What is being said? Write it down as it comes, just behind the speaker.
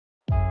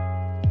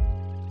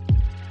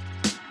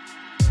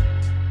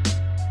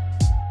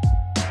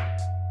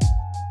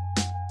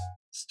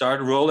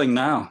Start rolling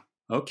now.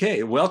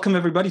 Okay, welcome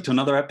everybody to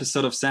another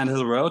episode of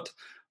Sandhill Road,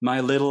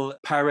 my little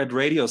pirate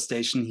radio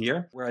station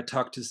here, where I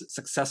talk to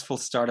successful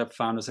startup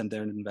founders and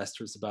their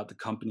investors about the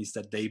companies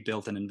that they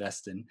built and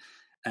invest in.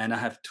 And I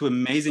have two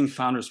amazing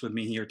founders with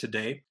me here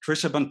today,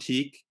 Trisha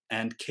Bontique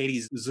and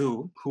Katie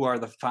Zhu, who are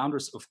the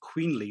founders of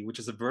Queenly, which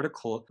is a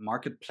vertical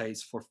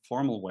marketplace for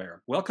formal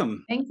wear.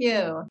 Welcome. Thank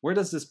you. Where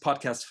does this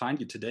podcast find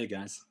you today,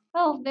 guys?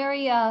 Oh,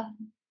 very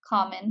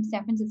common,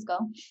 San Francisco.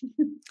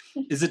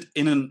 Is it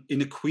in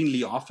a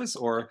Queenly office,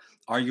 or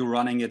are you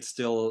running it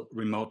still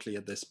remotely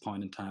at this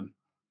point in time?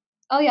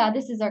 Oh yeah,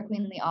 this is our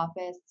Queenly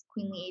office,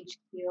 Queenly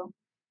HQ.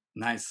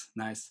 Nice,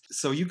 nice.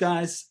 So you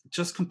guys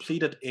just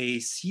completed a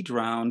seed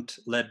round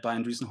led by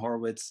Andreessen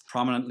Horowitz,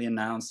 prominently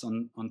announced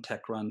on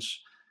TechCrunch.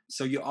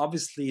 So you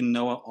obviously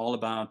know all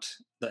about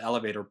the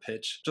elevator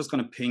pitch. Just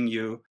going to ping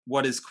you.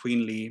 What is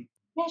Queenly?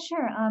 Yeah,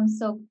 sure.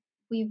 So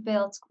we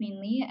built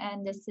Queenly,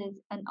 and this is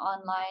an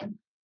online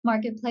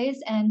marketplace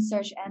and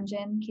search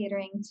engine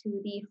catering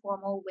to the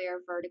formal wear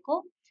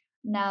vertical.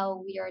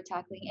 Now we are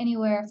tackling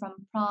anywhere from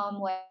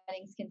prom,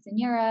 weddings,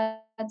 quinceanera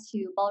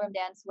to ballroom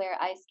dance wear,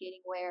 ice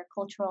skating wear,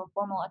 cultural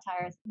formal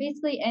attires.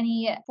 Basically,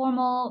 any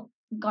formal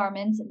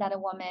garment that a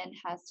woman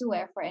has to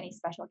wear for any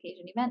special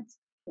occasion event.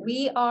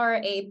 We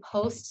are a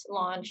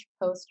post-launch,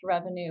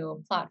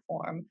 post-revenue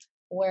platform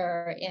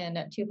where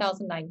in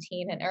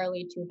 2019 and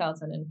early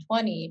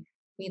 2020,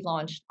 we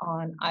launched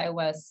on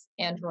iOS,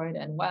 Android,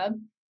 and web.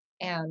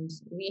 And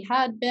we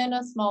had been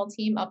a small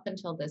team up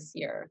until this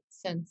year.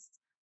 Since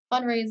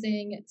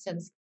fundraising,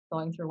 since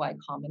going through Y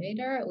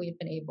Combinator, we've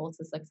been able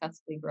to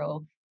successfully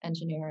grow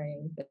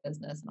engineering,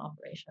 business, and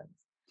operations.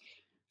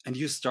 And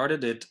you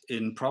started it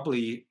in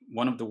probably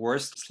one of the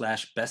worst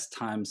 / best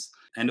times,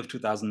 end of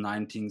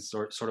 2019,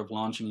 sort of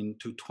launching in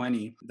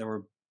 2020. There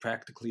were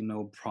practically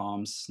no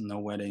proms, no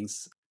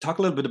weddings. Talk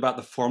a little bit about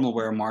the formal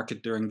wear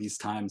market during these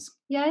times.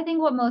 Yeah, I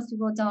think what most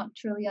people don't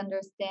truly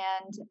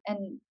understand,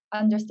 and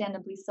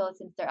understandably so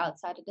since they're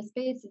outside of the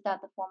space, is that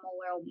the formal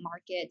wear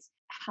market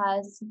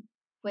has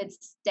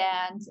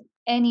withstand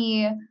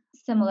any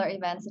similar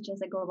events such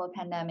as a global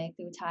pandemic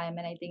through time.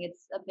 And I think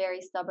it's a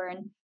very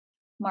stubborn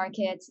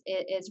market.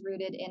 It is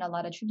rooted in a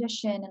lot of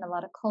tradition and a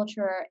lot of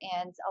culture,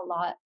 and a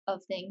lot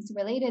of things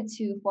related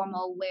to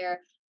formal wear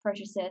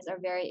purchases are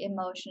very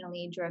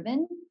emotionally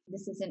driven.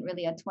 This isn't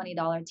really a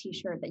 $20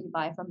 t-shirt that you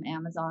buy from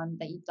Amazon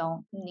that you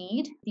don't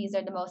need. These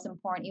are the most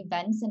important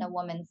events in a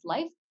woman's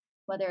life,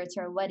 whether it's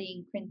her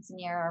wedding,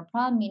 quinceanera, or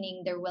prom,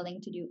 meaning they're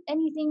willing to do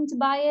anything to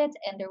buy it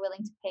and they're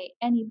willing to pay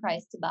any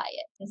price to buy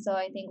it. And so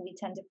I think we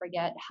tend to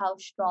forget how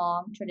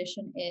strong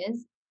tradition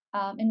is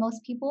in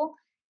most people.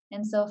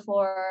 And so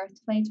for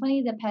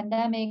 2020, the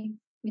pandemic,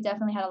 we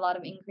definitely had a lot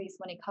of increase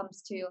when it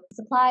comes to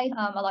supply.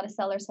 A lot of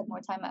sellers had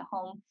more time at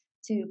home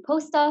to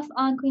post stuff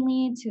on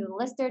Queenly, to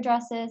list their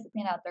dresses,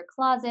 clean out their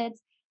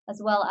closets, as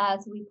well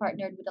as we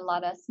partnered with a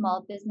lot of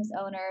small business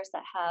owners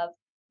that have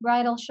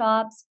bridal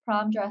shops,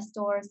 prom dress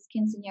stores,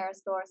 quinceanera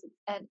stores,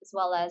 and as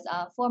well as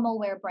formal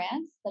wear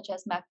brands such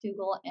as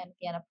MacDougall and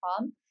Vienna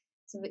Prom.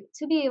 So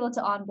to be able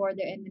to onboard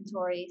their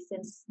inventory,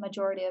 since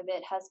majority of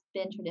it has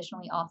been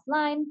traditionally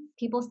offline,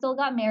 people still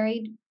got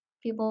married,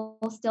 people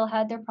still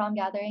had their prom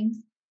gatherings.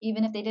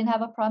 Even if they didn't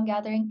have a prom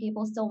gathering,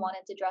 people still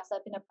wanted to dress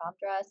up in a prom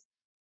dress.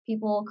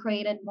 People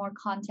created more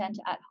content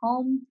at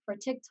home for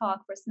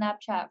TikTok, for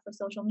Snapchat, for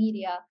social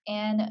media,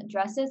 and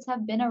dresses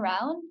have been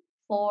around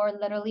for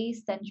literally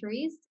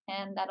centuries,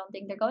 and I don't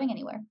think they're going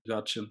anywhere.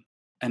 Gotcha.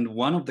 And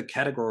one of the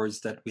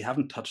categories that we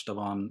haven't touched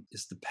on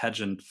is the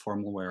pageant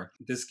formal wear.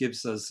 This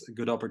gives us a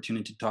good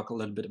opportunity to talk a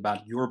little bit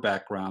about your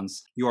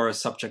backgrounds. You are a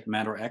subject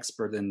matter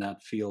expert in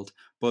that field,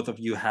 both of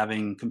you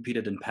having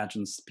competed in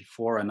pageants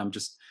before. And I'm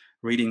just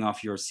reading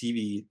off your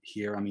CV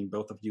here. I mean,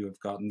 both of you have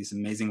gotten these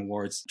amazing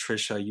awards.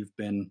 Trisha, you've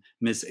been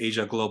Miss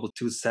Asia Global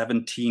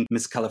 2017,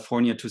 Miss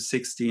California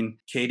 2016.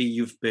 Katie,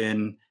 you've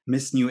been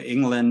Miss New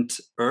England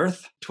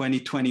Earth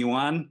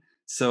 2021.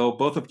 So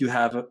both of you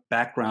have a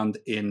background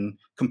in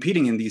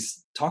competing in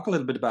these. Talk a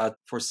little bit about,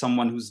 for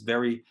someone who's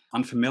very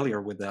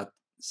unfamiliar with that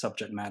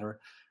subject matter,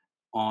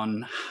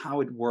 on how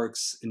it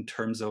works in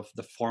terms of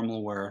the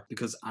formal wear,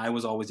 because I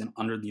was always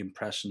under the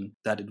impression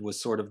that it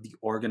was sort of the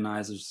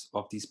organizers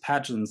of these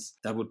pageants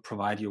that would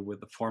provide you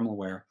with the formal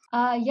wear.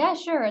 Yeah,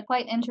 sure.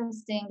 Quite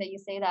interesting that you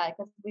say that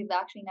because we've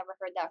actually never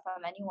heard that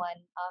from anyone,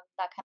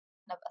 that kind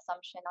of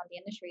assumption on the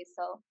industry.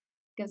 So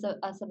gives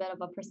us a bit of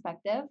a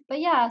perspective.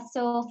 But yeah,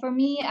 so for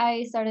me,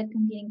 I started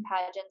competing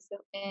pageants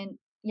in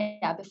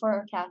yeah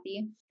before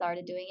Kathy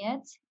started doing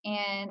it,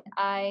 and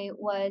I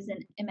was an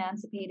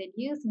emancipated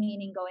youth,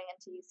 meaning going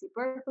into UC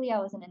Berkeley. I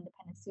was an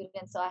independent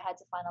student, so I had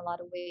to find a lot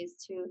of ways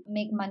to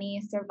make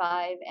money,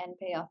 survive, and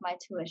pay off my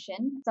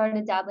tuition.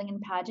 Started dabbling in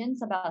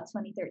pageants about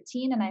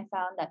 2013, and I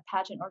found that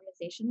pageant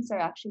organizations are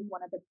actually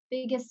one of the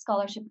biggest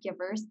scholarship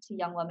givers to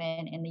young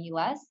women in the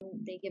US.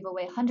 They give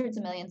away hundreds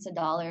of millions of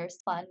dollars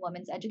to fund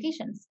women's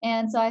educations.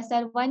 And so I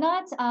said, why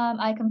not?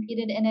 I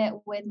competed in it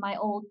with my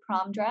old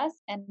prom dress,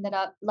 ended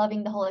up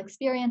loving the whole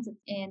experience.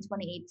 In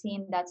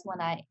 2018, that's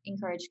when I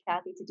encouraged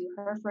Kathy to do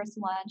her first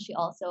one. She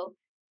also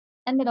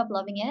ended up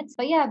loving it.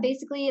 But yeah,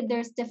 basically,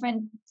 there's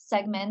different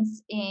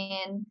segments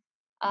in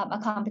a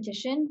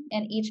competition,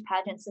 and each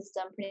pageant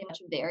system pretty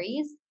much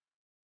varies.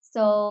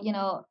 So,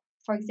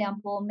 for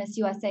example, Miss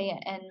USA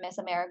and Miss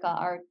America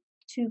are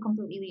two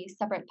completely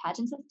separate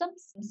pageant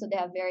systems. So they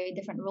have very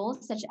different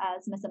rules, such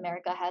as Miss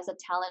America has a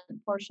talent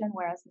portion,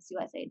 whereas Miss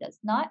USA does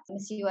not.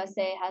 Miss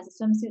USA has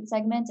a swimsuit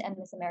segment, and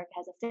Miss America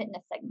has a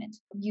fitness segment.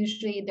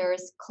 Usually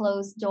there's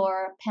closed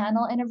door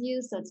panel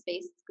interviews. So it's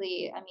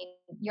basically, I mean,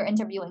 you're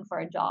interviewing for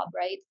a job,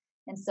 right?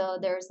 And so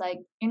there's like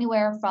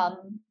anywhere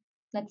from,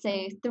 let's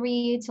say,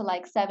 three to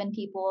like seven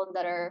people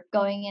that are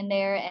going in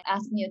there and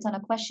asking you a ton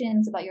of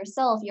questions about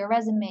yourself, your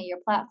resume, your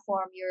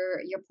platform,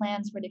 your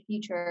plans for the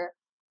future,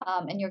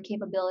 and your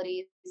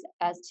capabilities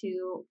as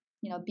to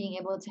being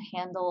able to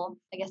handle,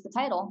 I guess, the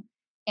title.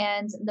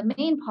 And the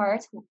main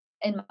part,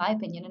 in my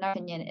opinion, in our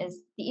opinion,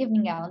 is the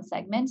evening gown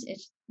segment.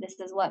 This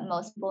is what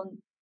most people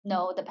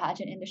know the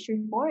pageant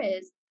industry for,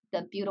 is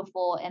the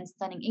beautiful and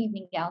stunning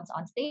evening gowns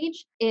on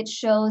stage. It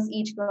shows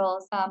each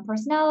girl's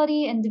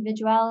personality,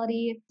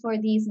 individuality. For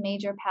these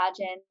major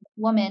pageant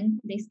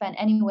women, they spend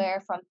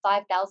anywhere from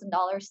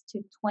 $5,000 to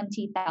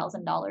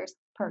 $20,000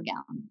 per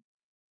gown.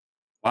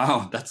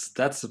 Wow,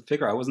 that's a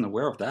figure. I wasn't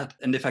aware of that.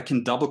 And if I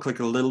can double click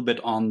a little bit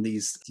on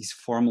these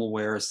formal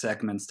wear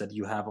segments that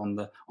you have on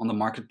the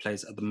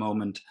marketplace at the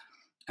moment.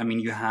 I mean,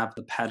 you have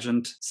the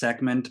pageant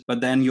segment, but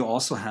then you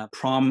also have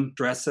prom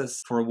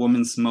dresses for a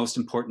woman's most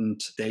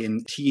important day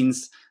in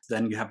teens.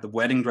 Then you have the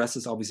wedding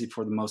dresses, obviously,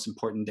 for the most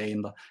important day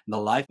in the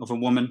life of a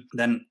woman.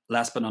 Then,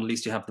 last but not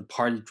least, you have the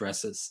party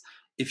dresses.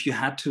 If you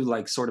had to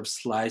like sort of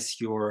slice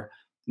your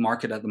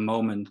market at the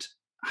moment,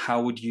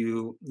 how would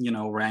you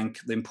rank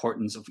the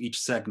importance of each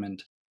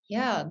segment?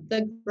 Yeah,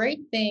 the great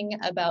thing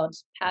about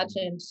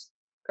pageant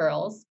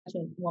girls,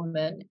 pageant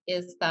women,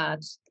 is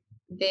that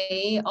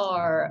they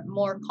are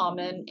more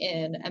common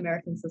in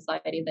American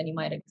society than you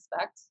might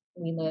expect.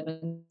 We live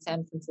in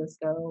San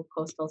Francisco,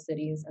 coastal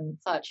cities, and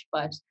such,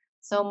 but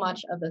so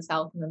much of the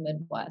South and the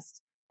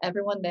Midwest.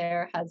 Everyone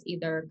there has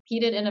either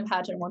competed in a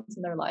pageant once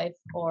in their life,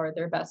 or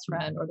their best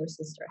friend or their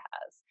sister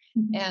has.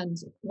 And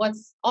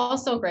what's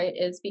also great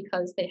is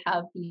because they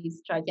have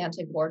these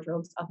gigantic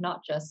wardrobes of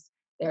not just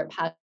their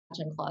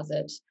pageant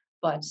closet,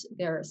 but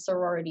their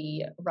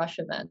sorority rush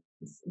events,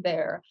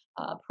 their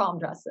prom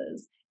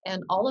dresses.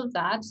 And all of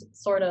that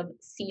sort of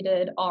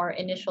seeded our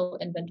initial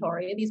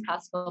inventory these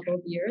past couple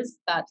of years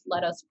that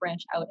let us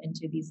branch out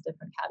into these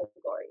different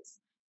categories.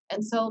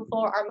 And so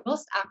for our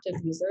most active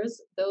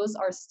users, those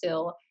are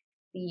still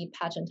the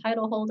pageant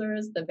title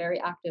holders, the very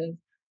active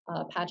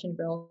pageant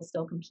girls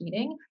still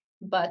competing.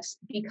 But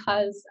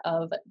because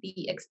of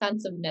the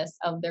extensiveness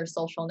of their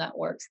social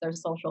networks, their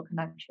social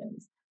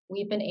connections,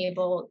 we've been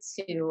able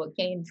to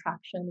gain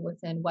traction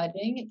within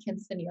wedding,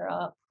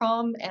 quinceanera,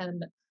 prom,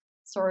 and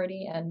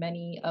sorority, and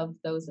many of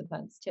those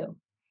events too.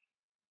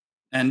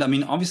 And I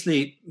mean,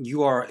 obviously,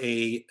 you are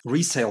a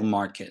resale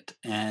market.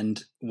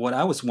 And what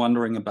I was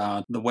wondering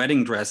about the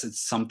wedding dress,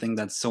 it's something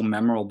that's so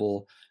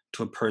memorable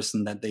to a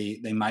person that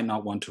they might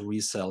not want to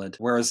resell it.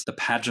 Whereas the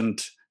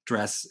pageant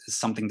dress is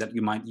something that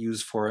you might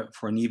use for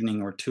an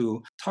evening or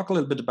two. Talk a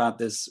little bit about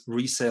this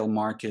resale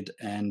market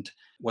and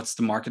what's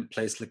the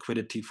marketplace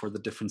liquidity for the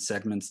different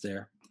segments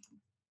there.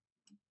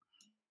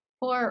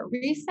 For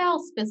resale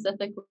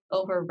specific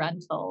over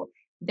rental,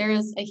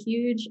 there's a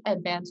huge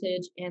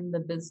advantage in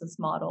the business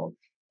model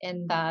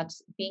in that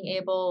being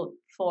able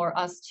for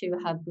us to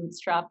have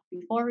bootstrapped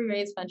before we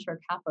raise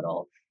venture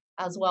capital,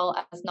 as well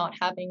as not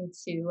having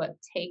to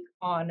take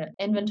on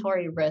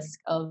inventory risk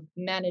of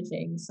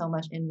managing so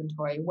much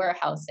inventory,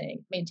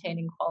 warehousing,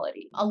 maintaining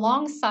quality,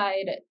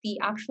 alongside the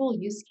actual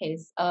use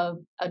case of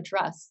a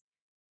dress.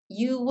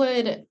 You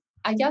would,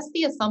 I guess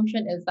the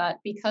assumption is that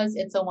because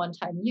it's a one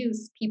time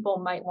use,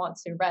 people might want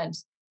to rent.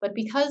 But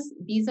because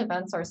these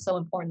events are so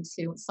important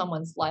to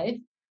someone's life,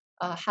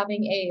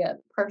 having a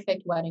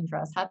perfect wedding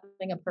dress,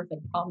 having a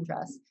perfect prom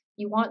dress,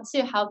 you want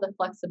to have the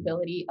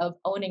flexibility of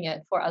owning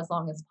it for as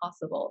long as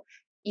possible,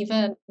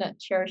 even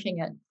cherishing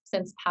it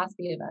since past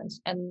the event,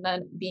 and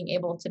then being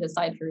able to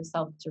decide for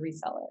yourself to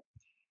resell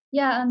it.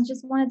 Yeah, and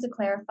just wanted to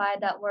clarify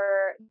that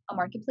we're a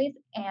marketplace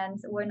and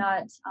we're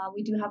not,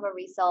 we do have a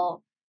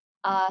resale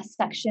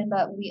section,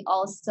 but we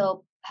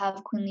also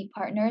have Queenly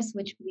Partners,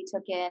 which we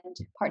took in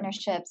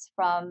partnerships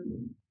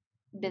from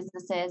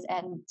businesses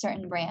and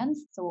certain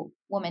brands. So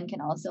women can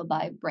also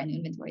buy brand new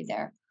inventory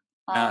there.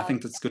 I Um,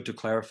 think that's good to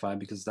clarify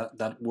because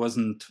that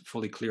wasn't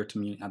fully clear to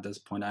me at this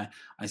point.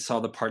 I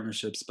saw the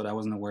partnerships, but I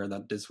wasn't aware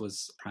that this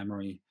was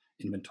primary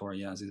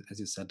inventory, yeah, as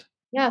you said.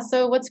 Yeah,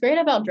 so what's great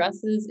about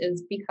dresses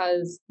is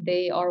because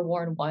they are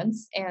worn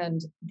once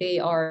and they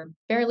are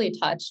barely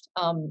touched.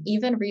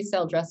 Even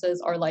resale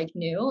dresses are like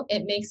new.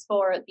 It makes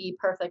for the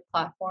perfect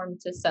platform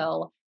to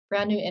sell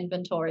brand new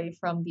inventory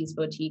from these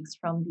boutiques,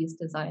 from these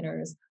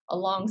designers,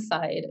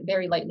 alongside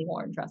very lightly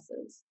worn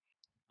dresses.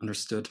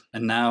 Understood.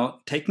 And now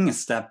taking a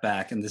step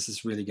back, and this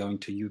is really going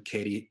to you,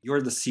 Katie.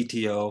 You're the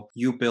CTO,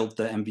 you built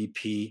the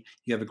MVP,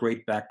 you have a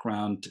great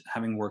background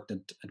having worked at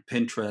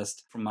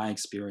Pinterest. From my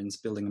experience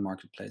building a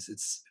marketplace,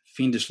 it's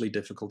fiendishly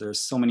difficult.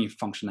 There's so many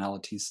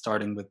functionalities,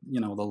 starting with, the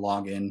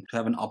login, to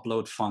have an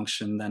upload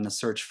function, then a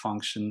search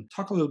function.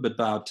 Talk a little bit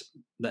about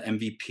the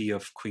MVP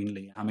of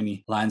Queenly. How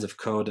many lines of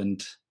code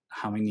and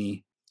how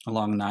many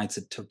long nights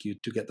it took you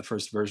to get the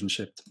first version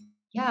shipped?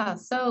 Yeah,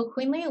 so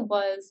Queenly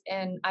was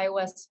an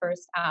iOS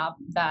first app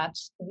that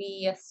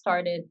we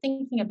started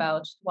thinking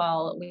about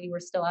while we were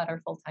still at our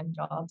full time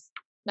jobs,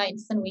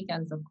 nights and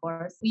weekends, of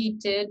course. We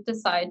did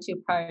decide to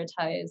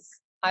prioritize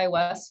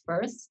iOS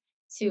first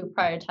to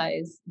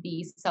prioritize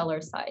the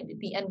seller side,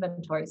 the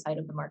inventory side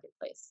of the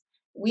marketplace.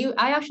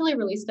 I actually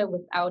released it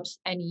without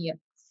any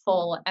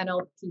full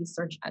NLP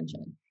search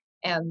engine.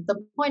 And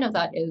the point of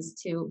that is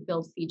to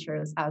build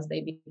features as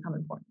they become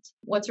important.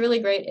 What's really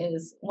great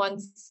is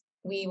once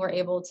we were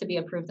able to be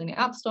approved in the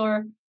App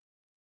Store,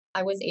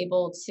 I was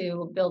able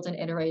to build and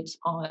iterate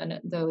on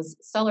those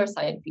seller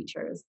side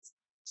features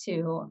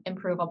to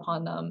improve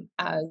upon them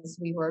as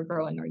we were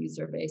growing our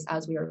user base,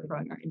 as we were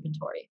growing our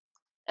inventory.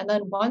 And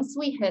then once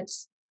we hit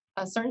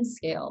a certain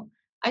scale,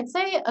 I'd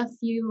say a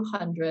few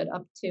hundred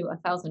up to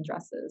 1,000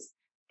 dresses,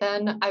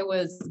 then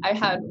I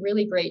had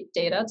really great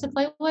data to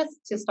play with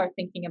to start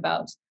thinking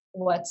about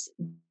what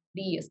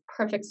the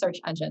perfect search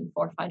engine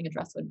for finding a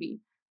dress would be.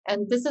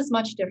 And this is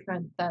much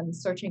different than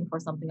searching for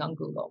something on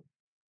Google.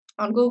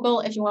 On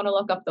Google, if you want to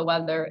look up the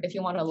weather, if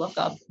you want to look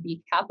up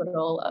the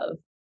capital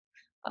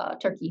of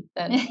Turkey,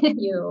 then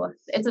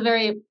it's a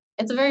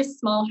very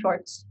small,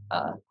 short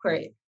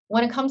query.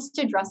 When it comes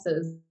to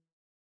dresses,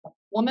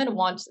 women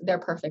want their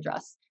perfect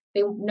dress.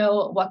 They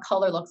know what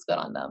color looks good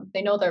on them.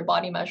 They know their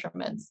body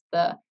measurements,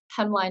 the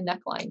hemline,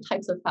 neckline,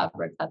 types of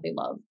fabric that they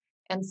love.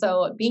 And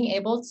so being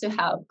able to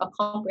have a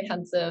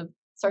comprehensive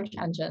search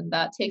engine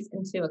that takes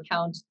into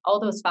account all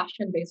those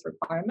fashion-based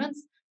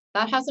requirements,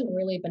 that hasn't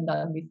really been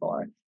done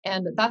before.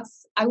 And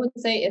that's, I would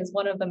say, is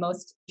one of the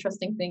most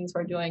interesting things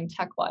we're doing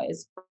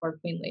tech-wise for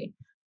Queenly.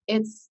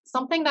 It's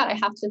something that I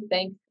have to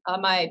thank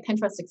my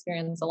Pinterest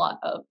experience a lot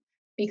of,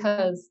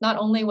 because not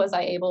only was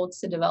I able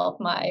to develop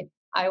my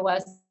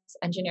iOS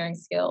engineering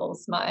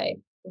skills, my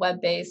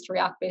web-based,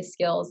 React-based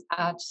skills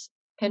at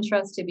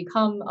Pinterest to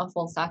become a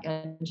full stack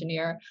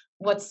engineer.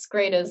 What's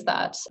great is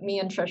that me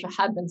and Trisha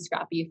had been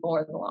scrappy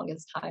for the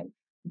longest time,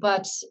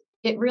 but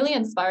it really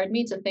inspired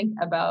me to think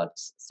about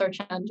search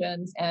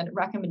engines and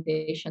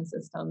recommendation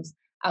systems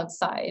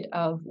outside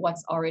of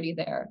what's already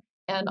there.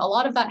 And a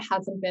lot of that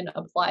hasn't been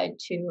applied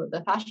to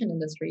the fashion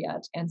industry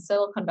yet, and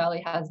Silicon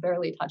Valley has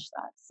barely touched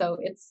that. So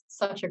it's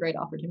such a great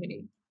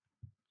opportunity.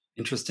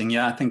 Interesting.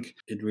 Yeah, I think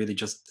it really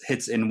just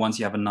hits in once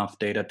you have enough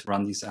data to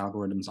run these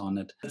algorithms on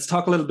it. Let's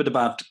talk a little bit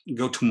about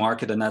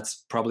go-to-market, and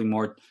that's probably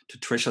more to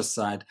Trisha's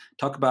side.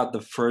 Talk about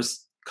the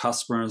first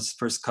customer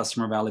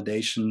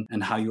validation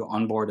and how you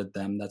onboarded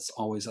them. That's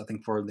always, I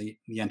think, for the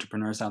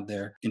entrepreneurs out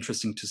there,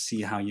 interesting to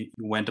see how you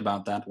went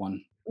about that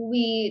one.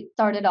 We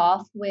started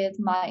off with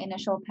my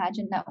initial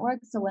pageant network.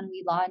 So when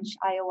we launched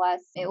iOS,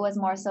 it was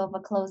more so of a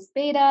closed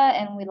beta,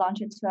 and we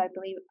launched it to, I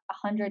believe,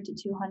 100 to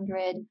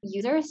 200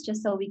 users,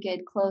 just so we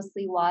could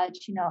closely watch,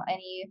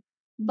 any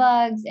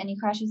bugs, any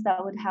crashes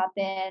that would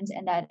happen,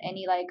 and that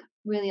any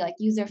really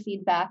user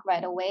feedback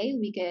right away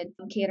we could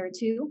cater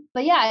to.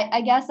 But yeah,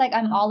 I guess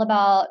I'm all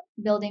about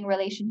building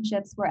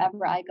relationships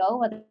wherever I go,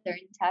 whether they're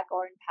in tech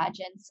or in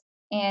pageants.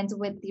 And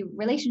with the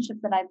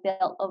relationships that I've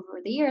built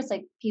over the years,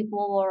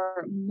 people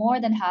were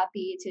more than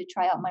happy to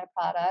try out my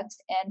product.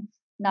 And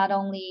not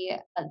only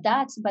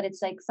that, but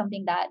it's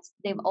something that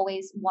they've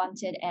always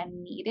wanted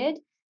and needed.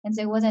 And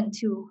so it wasn't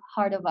too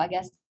hard of, I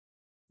guess,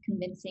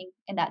 convincing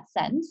in that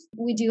sense.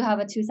 We do have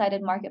a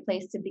two-sided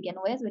marketplace to begin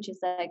with, which is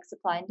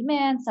supply and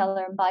demand,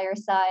 seller and buyer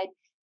side.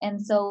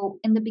 And so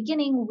in the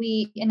beginning,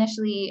 we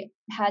initially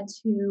had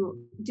to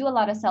do a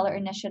lot of seller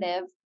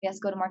initiative,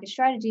 go-to-market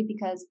strategy,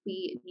 because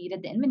we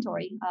needed the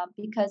inventory,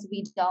 because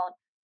we don't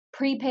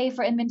prepay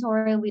for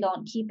inventory, we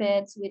don't keep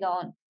it, we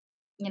don't,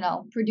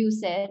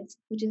 produce it,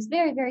 which is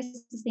very, very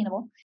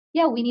sustainable.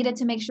 Yeah, we needed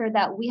to make sure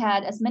that we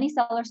had as many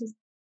sellers as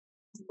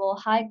possible,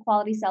 high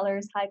quality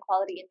sellers, high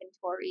quality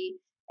inventory,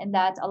 and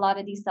that a lot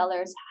of these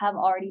sellers have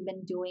already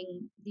been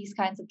doing these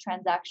kinds of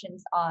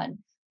transactions on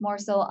more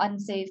so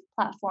unsafe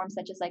platforms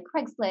such as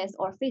Craigslist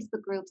or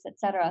Facebook groups,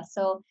 etc.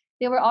 So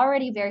they were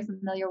already very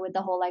familiar with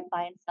the whole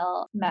buy and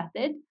sell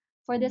method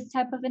for this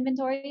type of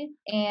inventory.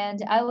 And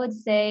I would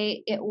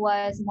say it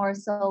was more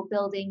so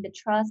building the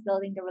trust,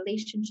 building the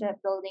relationship,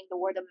 building the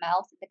word of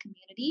mouth in the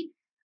community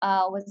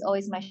was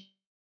always my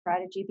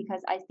strategy,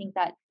 because I think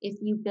that if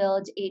you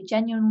build a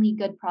genuinely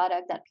good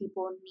product that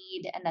people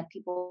need and that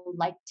people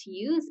like to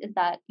use, is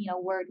that,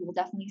 word will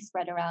definitely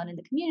spread around in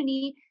the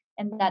community,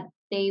 and that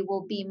they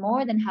will be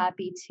more than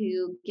happy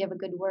to give a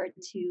good word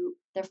to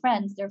their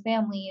friends, their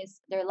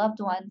families, their loved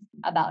ones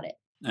about it.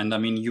 And I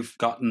mean, you've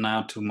gotten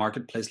now to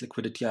marketplace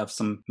liquidity. I have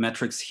some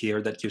metrics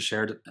here that you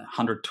shared: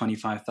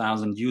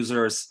 125,000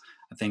 users,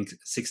 I think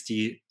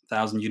 60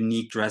 100,000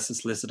 unique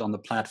dresses listed on the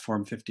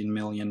platform, 15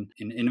 million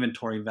in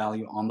inventory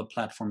value on the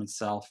platform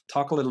itself.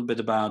 Talk a little bit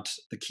about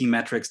the key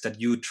metrics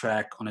that you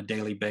track on a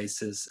daily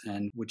basis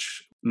and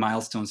which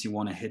milestones you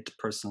want to hit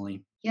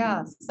personally.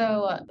 Yeah,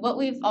 so what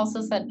we've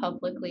also said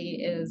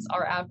publicly is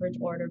our average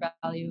order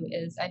value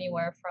is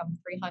anywhere from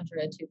 $300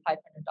 to $500,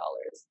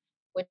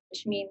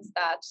 which means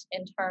that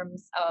in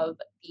terms of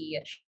the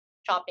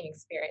shopping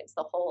experience,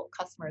 the whole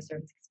customer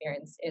service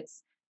experience,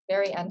 it's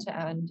very end to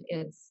end.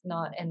 It's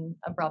not an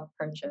abrupt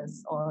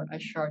purchase or a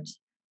short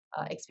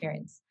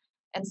experience.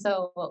 And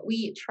so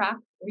we track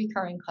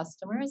recurring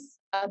customers.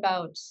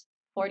 About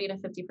 40 to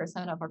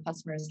 50% of our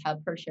customers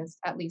have purchased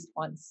at least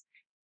once.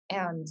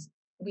 And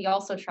we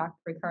also track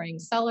recurring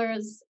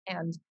sellers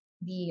and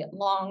the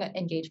long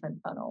engagement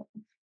funnel.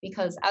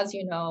 Because as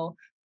you know,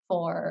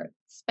 for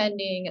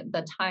spending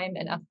the time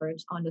and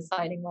effort on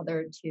deciding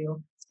whether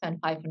to spend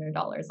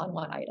 $500 on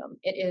one item,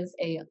 it is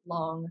a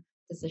long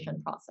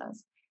decision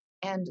process.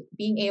 And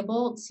being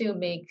able to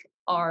make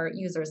our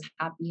users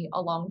happy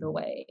along the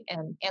way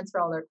and answer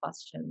all their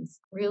questions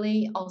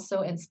really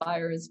also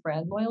inspires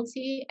brand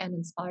loyalty and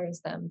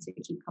inspires them to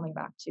keep coming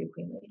back to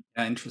Queenly.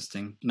 Yeah,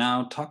 interesting.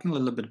 Now, talking a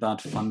little bit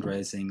about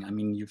fundraising. I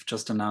mean, you've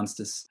just announced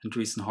this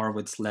Andreessen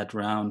Horowitz-led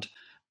round.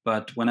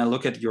 But when I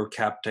look at your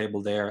cap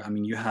table there, I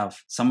mean, you have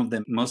some of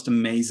the most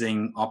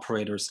amazing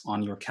operators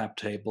on your cap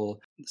table.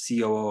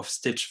 The COO of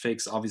Stitch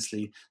Fix,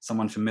 obviously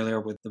someone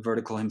familiar with the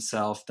vertical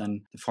himself,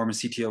 then the former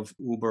CTO of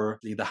Uber,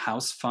 the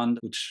House Fund,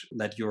 which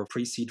led your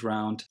pre-seed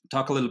round.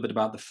 Talk a little bit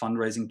about the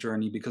fundraising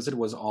journey, because it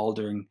was all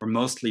during, or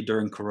mostly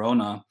during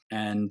Corona,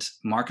 and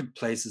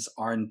marketplaces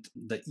aren't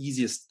the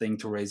easiest thing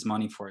to raise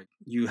money for.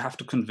 You have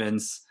to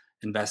convince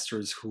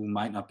investors who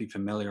might not be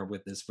familiar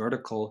with this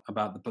vertical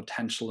about the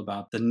potential,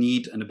 about the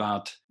need, and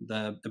about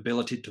the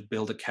ability to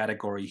build a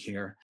category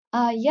here.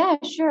 Yeah,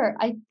 sure.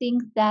 I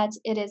think that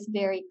it is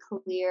very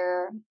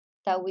clear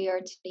that we are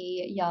to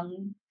be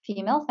young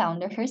female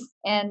founders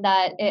and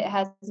that it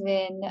has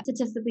been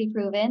statistically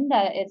proven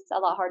that it's a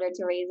lot harder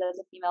to raise as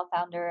a female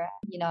founder.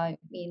 I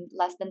mean,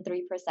 less than 3%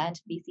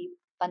 VC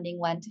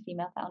funding went to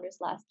female founders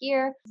last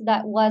year. So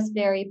that was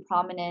very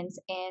prominent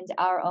in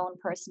our own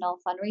personal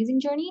fundraising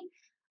journey.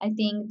 I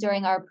think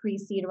during our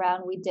pre-seed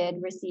round, we did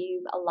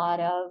receive a lot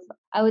of,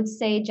 I would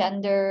say,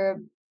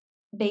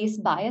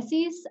 gender-based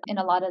biases in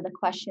a lot of the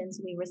questions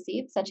we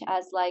received, such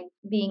as like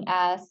being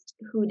asked,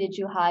 who did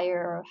you hire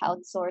or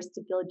outsource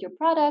to build your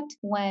product,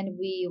 when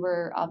we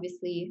were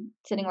obviously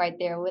sitting right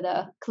there with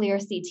a clear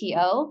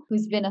CTO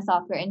who's been a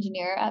software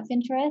engineer at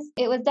Pinterest.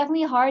 It was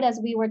definitely hard as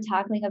we were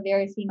tackling a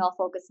very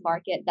female-focused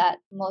market that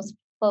most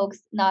folks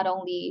not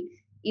only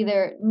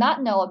either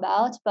not know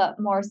about, but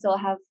more so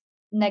have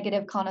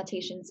negative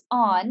connotations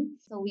on.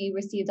 So we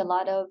received a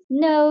lot of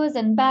no's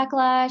and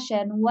backlash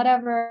and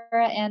whatever.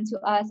 And to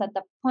us at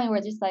the point, we're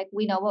just like,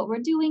 we know what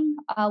we're doing.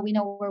 We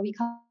know where we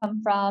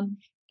come from.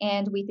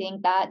 And we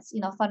think that,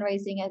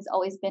 fundraising has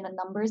always been a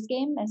numbers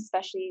game,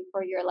 especially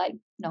for your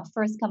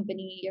first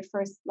company, your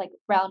first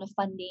round of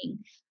funding.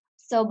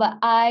 So, but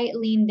I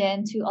leaned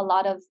into a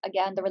lot of,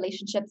 again, the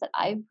relationships that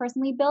I've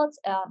personally built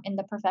in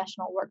the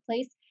professional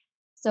workplace.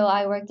 So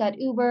I worked at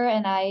Uber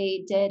and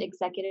I did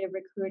executive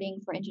recruiting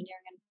for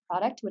engineering and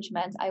product, which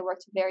meant I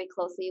worked very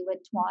closely with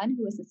Tuan,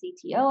 who was the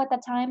CTO at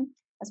that time,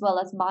 as well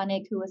as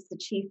Monik, who was the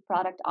chief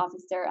product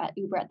officer at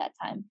Uber at that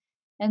time.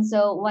 And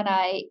so when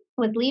I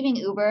was leaving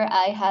Uber,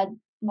 I had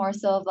more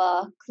so of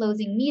a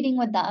closing meeting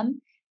with them,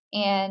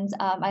 and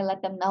I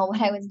let them know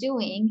what I was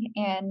doing.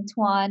 And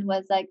Tuan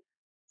was like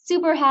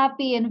super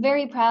happy and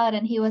very proud,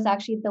 and he was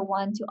actually the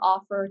one to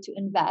offer to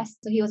invest.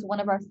 So he was one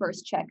of our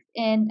first checks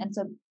in, and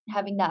so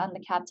having that on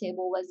the cap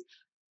table was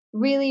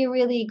really,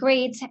 really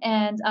great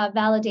and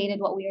validated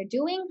what we are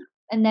doing.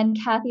 And then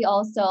Kathy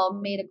also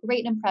made a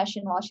great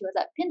impression while she was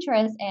at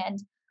Pinterest, and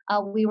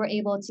we were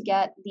able to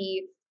get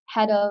the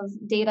head of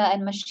data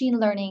and machine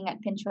learning at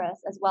Pinterest,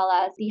 as well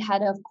as the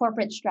head of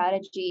corporate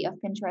strategy of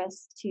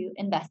Pinterest to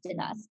invest in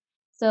us.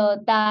 So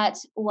that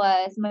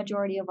was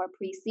majority of our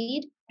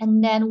pre-seed.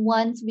 And then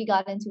once we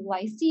got into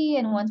YC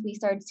and once we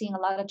started seeing a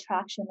lot of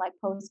traction like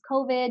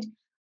post-COVID,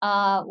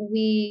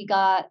 we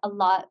got a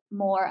lot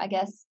more, I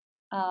guess,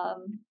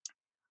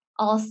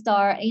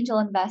 all-star angel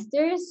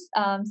investors,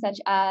 such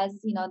as,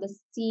 the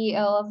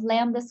CEO of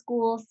Lambda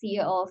School,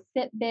 CEO of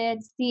Fitbit,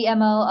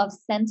 CMO of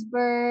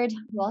Scentbird.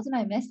 Who else am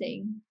I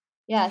missing?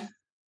 Yes.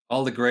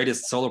 All the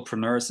greatest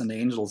solopreneurs and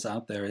angels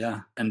out there,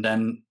 yeah. And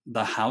then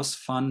the House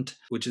Fund,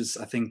 which is,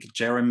 I think,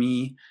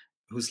 Jeremy,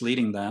 who's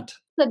leading that.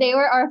 So they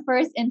were our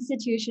first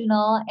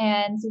institutional,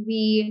 and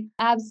we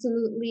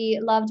absolutely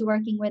loved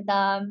working with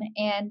them.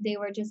 And they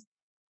were just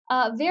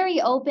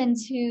very open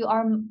to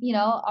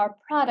our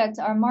product,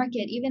 our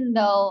market, even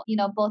though,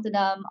 both of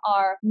them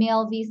are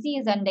male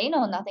VCs and they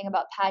know nothing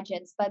about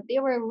pageants, but they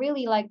were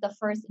really like the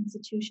first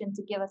institution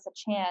to give us a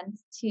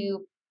chance to,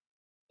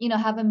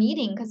 have a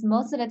meeting. Because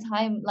most of the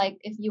time, like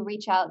if you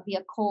reach out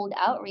via cold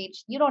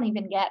outreach, you don't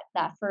even get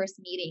that first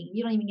meeting.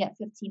 You don't even get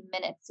 15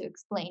 minutes to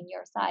explain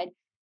your side.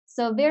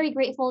 So very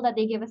grateful that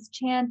they gave us a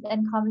chance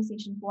and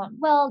conversations went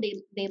well.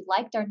 They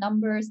liked our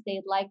numbers,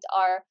 they liked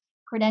our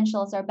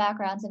credentials, our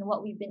backgrounds, and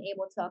what we've been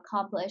able to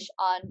accomplish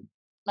on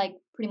like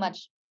pretty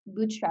much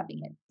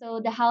bootstrapping it.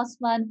 So the house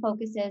fund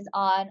focuses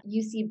on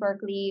UC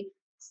Berkeley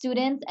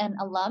students and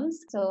alums,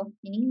 so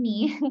meaning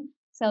me.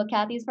 So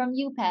Kathy's from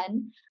UPenn.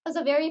 It was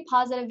a very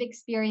positive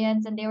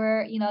experience, and they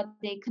were,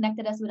 they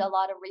connected us with a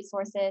lot of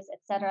resources,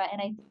 etc.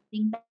 And I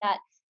think that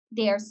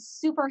they are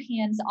super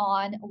hands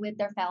on with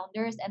their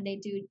founders, and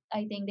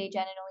I think they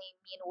genuinely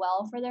mean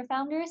well for their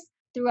founders.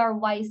 Through our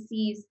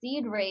YC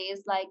seed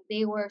raise, like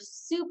they were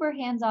super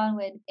hands on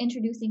with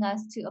introducing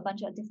us to a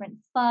bunch of different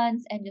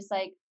funds and just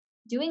like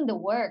doing the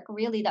work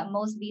really that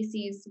most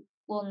VCs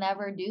will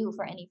never do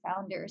for any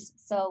founders.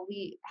 So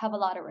we have a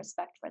lot of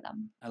respect for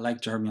them. I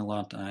like Jeremy a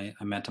lot. I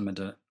met him at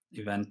an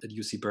event at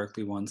UC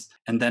Berkeley once.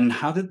 And then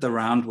how did the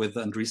round with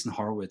Andreessen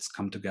Horowitz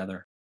come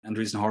together?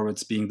 Andreessen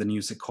Horowitz being the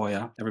new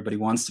Sequoia. Everybody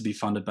wants to be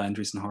funded by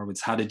Andreessen Horowitz.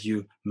 How did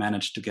you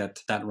manage to get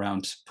that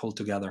round pulled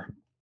together?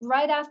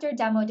 Right after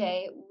demo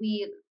day,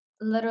 we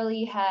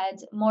literally had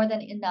more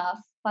than enough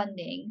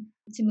funding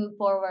to move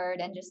forward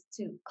and just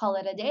to call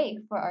it a day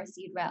for our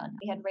seed round.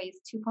 We had raised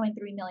 $2.3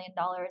 million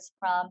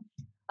from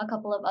a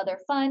couple of other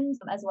funds,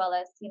 as well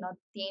as, the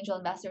angel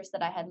investors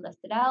that I had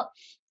listed out.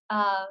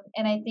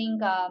 And I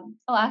think,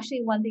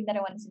 actually, one thing that I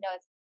wanted to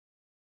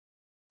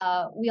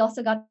know is we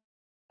also got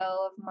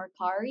of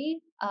Mercari,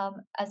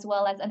 as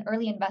well as an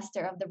early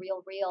investor of the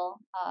Real Real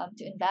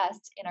to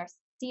invest in our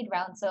seed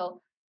round.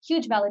 So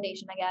huge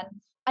validation again.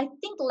 I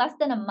think less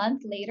than a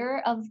month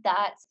later of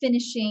that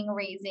finishing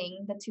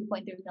raising the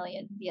 2.3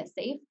 million via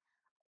SAFE,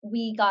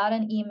 we got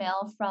an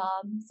email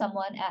from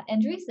someone at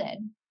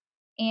Andreessen.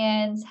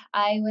 And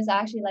I was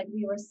actually like,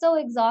 we were so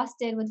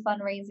exhausted with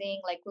fundraising.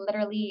 Like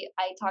literally,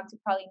 I talked to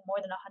probably more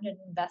than 100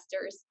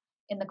 investors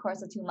in the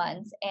course of 2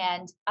 months.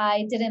 And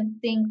I didn't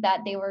think that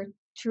they were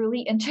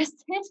truly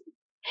interested.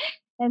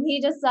 And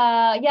he just,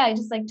 he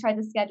just like tried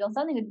to schedule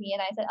something with me.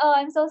 And I said, oh,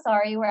 I'm so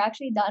sorry. We're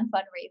actually done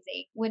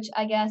fundraising, which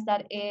I guess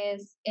that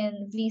is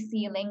in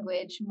VC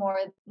language, more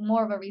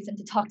of a reason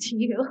to talk to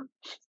you.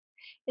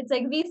 It's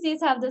like VCs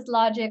have this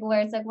logic where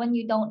it's like when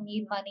you don't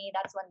need money,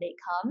 that's when they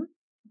come.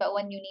 But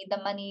when you need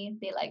the money,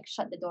 they like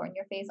shut the door in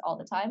your face all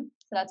the time.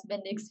 So that's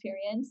been the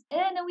experience.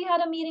 And then we had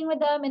a meeting with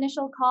them,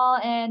 initial call,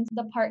 and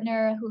the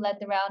partner who led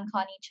the round,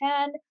 Connie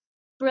Chan,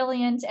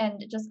 brilliant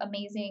and just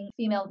amazing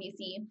female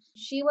VC.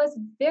 She was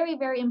very,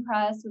 very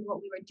impressed with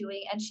what we were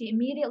doing, and she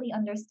immediately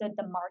understood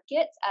the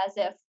market as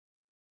if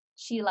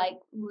she like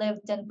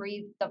lived and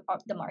breathed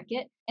the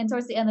market. And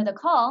towards the end of the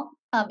call,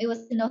 it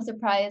was no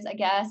surprise, I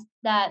guess,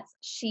 that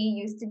she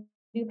used to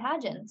do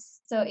pageants.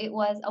 So it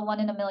was a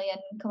 1 in a million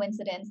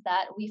coincidence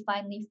that we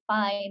finally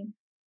find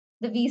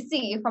the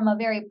VC from a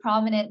very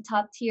prominent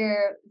top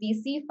tier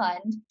VC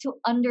fund to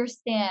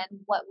understand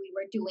what we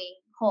were doing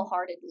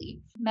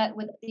wholeheartedly. Met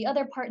with the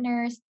other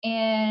partners,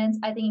 and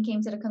I think it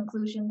came to the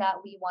conclusion that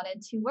we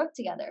wanted to work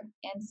together.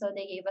 And so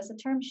they gave us a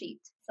term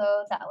sheet. So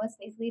that was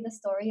basically the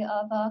story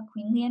of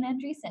Queenly and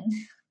Andreessen.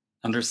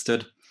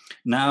 Understood.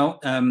 Now,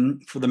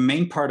 for the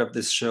main part of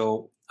this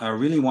show, I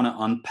really want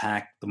to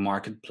unpack the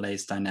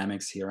marketplace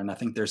dynamics here. And I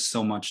think there's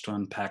so much to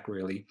unpack,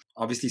 really.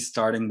 Obviously,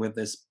 starting with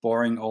this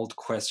boring old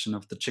question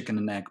of the chicken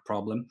and egg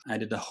problem. I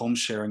did a home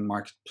sharing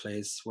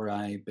marketplace where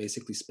I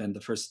basically spent the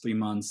first 3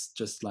 months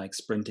just like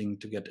sprinting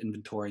to get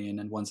inventory in.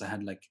 And once I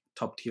had like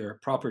top tier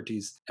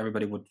properties,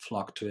 everybody would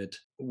flock to it.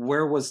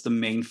 Where was the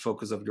main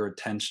focus of your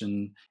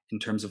attention in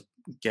terms of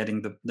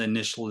getting the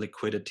initial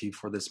liquidity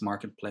for this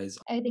marketplace?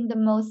 I think the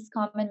most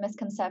common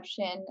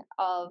misconception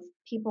of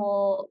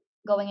people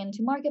going into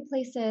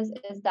marketplaces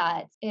is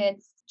that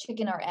it's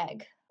chicken or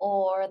egg,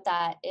 or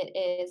that it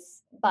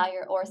is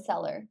buyer or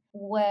seller,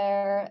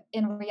 where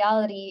in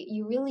reality,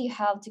 you really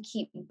have to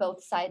keep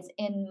both sides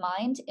in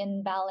mind,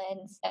 in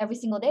balance every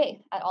single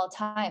day at all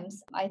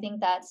times. I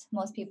think that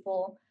most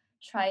people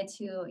try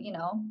to,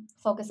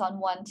 focus on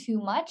one too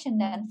much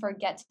and then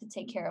forget to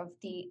take care of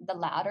the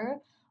latter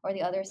or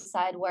the other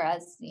side.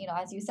 Whereas,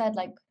 as you said,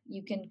 like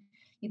you think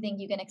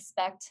you can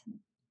expect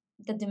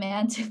the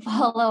demand to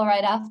follow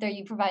right after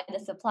you provide the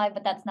supply,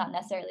 but that's not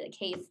necessarily the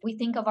case. We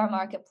think of our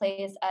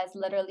marketplace as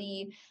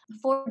literally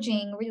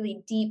forging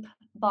really deep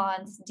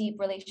bonds, deep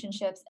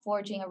relationships,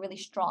 forging a really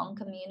strong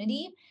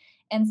community.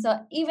 And so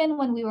even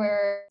when we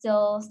were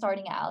still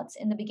starting out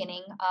in the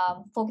beginning,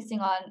 focusing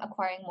on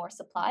acquiring more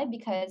supply,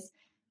 because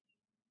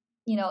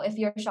if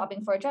you're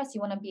shopping for a dress,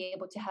 you want to be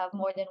able to have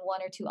more than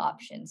 1 or 2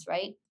 options,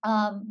 right?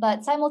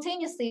 But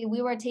simultaneously,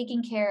 we were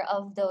taking care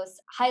of those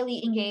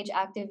highly engaged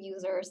active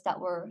users that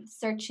were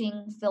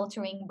searching,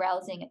 filtering,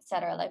 browsing,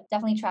 etc. Like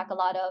definitely track a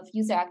lot of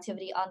user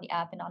activity on the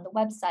app and on the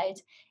website.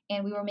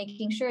 And we were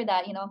making sure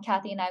that,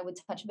 Kathy and I would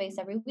touch base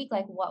every week,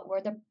 like what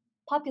were the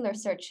popular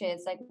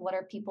searches, like what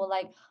are people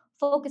like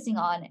focusing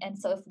on? And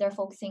so if they're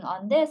focusing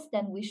on this,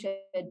 then we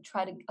should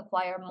try to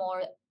acquire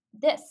more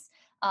this.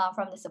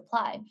 From the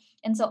supply.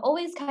 And so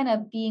always kind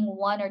of being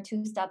 1 or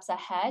 2 steps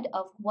ahead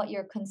of what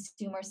your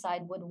consumer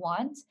side would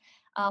want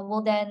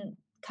will then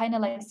kind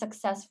of like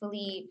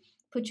successfully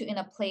put you in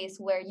a place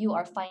where you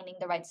are finding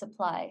the right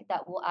supply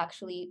that will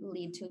actually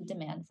lead to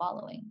demand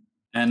following.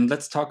 And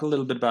let's talk a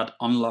little bit about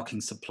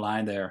unlocking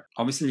supply there.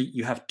 Obviously,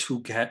 you have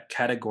two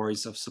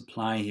categories of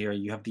supply here.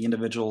 You have the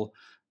individual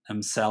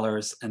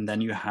sellers, and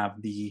then you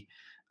have the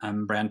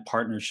brand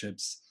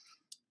partnerships.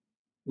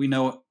 We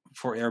know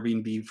for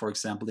Airbnb, for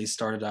example, they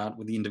started out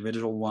with the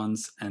individual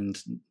ones, and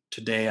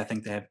today I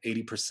think they have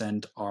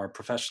 80% are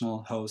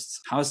professional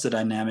hosts. How is the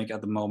dynamic at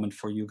the moment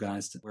for you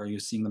guys? Where are you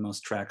seeing the most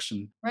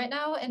traction? Right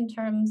now, in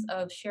terms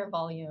of sheer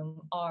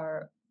volume,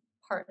 our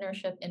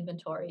partnership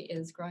inventory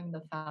is growing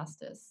the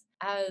fastest,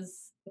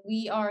 as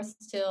we are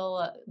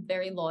still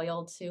very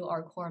loyal to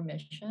our core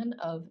mission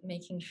of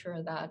making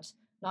sure that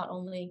not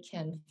only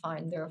can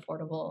find their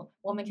affordable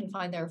woman can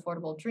find their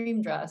affordable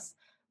dream dress,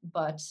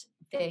 but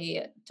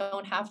they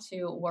don't have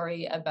to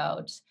worry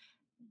about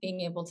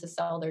being able to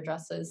sell their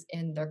dresses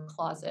in their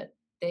closet.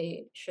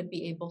 They should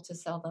be able to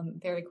sell them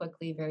very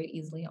quickly, very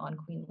easily on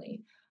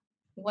Queenly.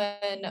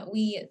 When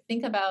we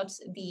think about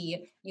the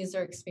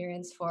user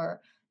experience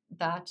for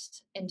that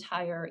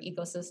entire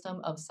ecosystem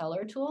of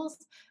seller tools,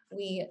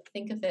 we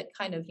think of it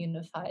kind of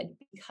unified,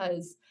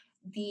 because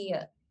the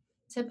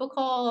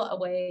typical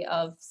way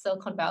of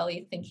Silicon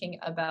Valley thinking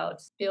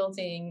about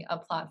building a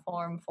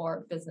platform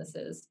for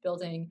businesses,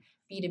 building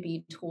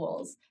B2B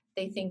tools,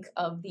 they think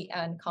of the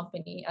end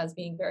company as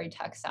being very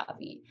tech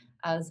savvy,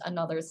 as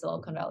another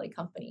Silicon Valley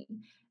company.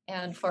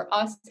 And for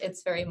us,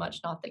 it's very much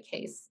not the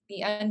case.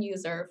 The end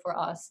user for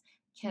us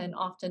can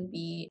often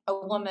be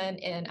a woman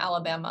in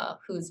Alabama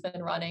who's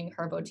been running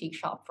her boutique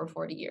shop for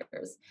 40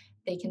 years.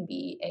 They can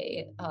be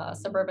a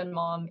suburban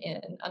mom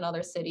in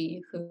another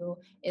city who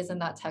isn't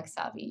that tech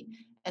savvy.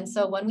 And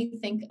so when we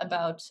think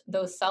about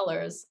those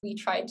sellers, we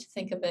try to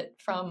think of it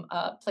from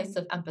a place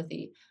of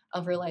empathy,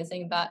 of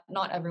realizing that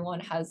not everyone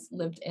has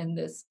lived in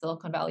this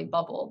Silicon Valley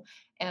bubble.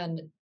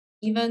 And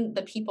even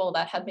the people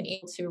that have been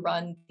able to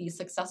run these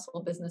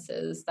successful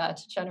businesses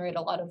that generate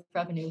a lot of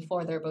revenue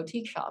for their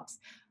boutique shops,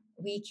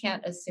 we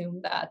can't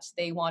assume that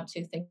they want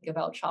to think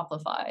about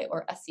Shopify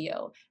or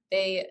SEO.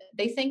 They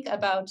think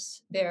about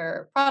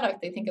their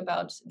product, they think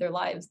about their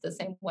lives the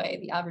same way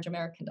the average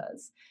American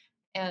does.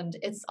 And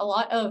it's a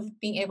lot of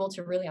being able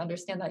to really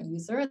understand that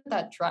user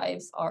that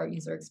drives our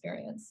user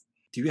experience.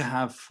 Do you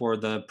have, for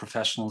the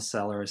professional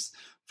sellers,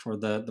 for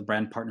the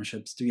brand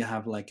partnerships, do you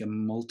have like a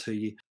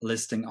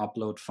multi-listing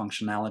upload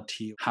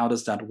functionality? How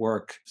does that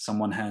work if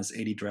someone has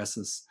 80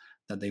 dresses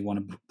that they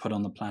want to put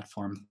on the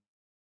platform?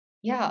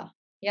 Yeah,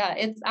 yeah,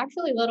 it's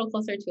actually a little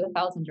closer to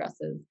 1,000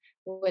 dresses,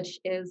 which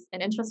is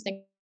an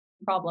interesting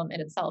problem in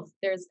itself.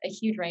 There's a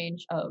huge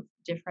range of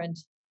different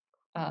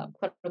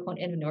quote unquote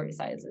inventory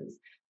sizes.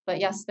 But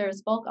yes,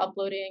 there's bulk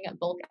uploading,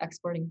 bulk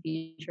exporting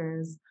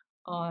features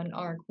on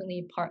our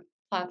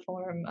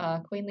platform,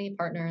 Queenly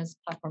Partners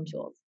platform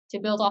tools. To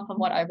build off on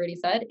what I've already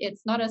said,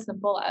 it's not as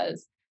simple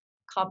as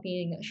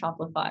copying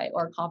Shopify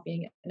or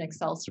copying an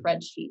Excel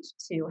spreadsheet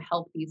to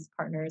help these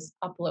partners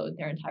upload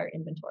their entire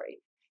inventory.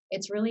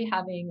 It's really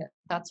having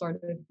that sort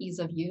of ease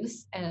of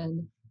use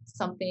and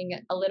something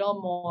a little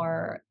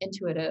more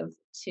intuitive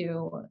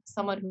to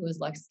someone who is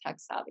less tech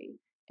savvy.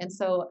 And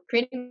so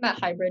creating that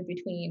hybrid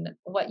between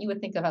what you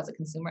would think of as a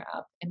consumer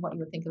app and what you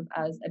would think of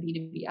as a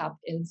B2B app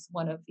is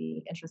one of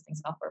the interesting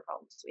software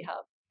problems we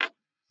have.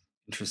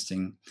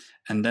 Interesting.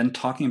 And then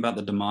talking about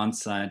the demand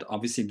side,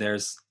 obviously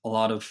there's a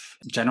lot of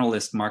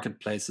generalist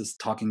marketplaces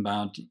talking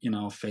about,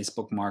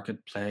 Facebook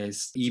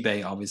Marketplace,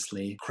 eBay,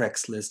 obviously,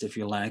 Craigslist, if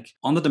you like.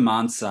 On the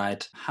demand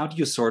side, how do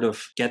you sort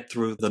of get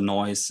through the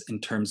noise in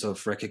terms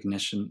of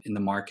recognition in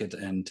the market?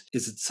 And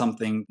is it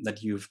something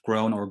that you've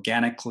grown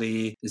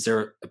organically? Is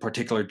there a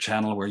particular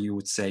channel where you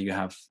would say you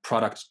have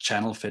product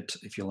channel fit,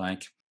 if you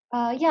like?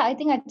 Yeah, I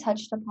think I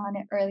touched upon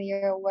it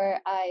earlier where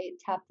I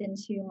tapped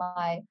into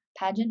my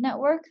pageant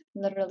network,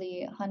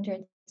 literally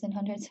hundreds and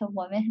hundreds of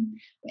women.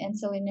 And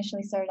so we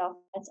initially started off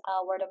as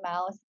word of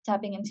mouth.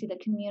 Tapping into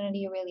the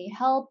community really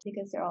helped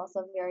because they're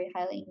also very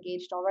highly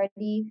engaged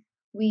already.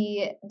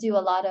 We do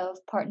a lot of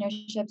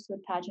partnerships with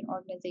pageant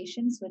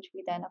organizations, which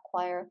we then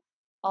acquire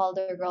all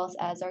their girls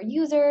as our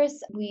users.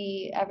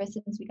 Ever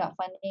since we got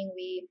funding,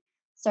 we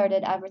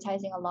started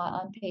advertising a lot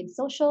on paid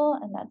social,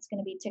 and that's going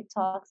to be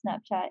TikTok,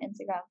 Snapchat,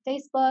 Instagram,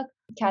 Facebook.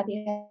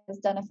 Kathy has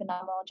done a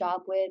phenomenal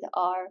job with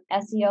our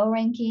SEO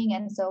ranking,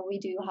 and so we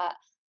do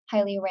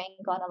highly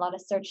rank on a lot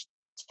of search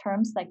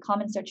terms, like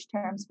common search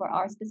terms for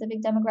our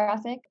specific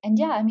demographic. And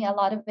yeah, I mean, a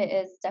lot of it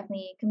is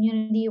definitely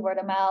community, word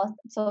of mouth,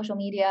 social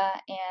media,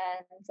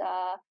 and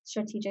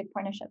strategic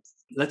partnerships.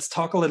 Let's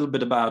talk a little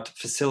bit about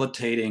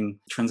facilitating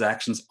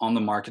transactions on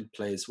the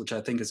marketplace, which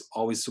I think is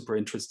always super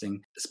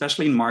interesting,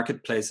 especially in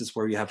marketplaces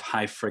where you have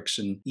high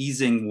friction.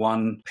 Easing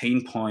one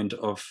pain point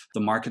of the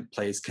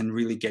marketplace can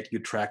really get you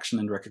traction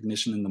and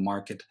recognition in the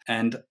market.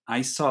 And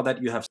I saw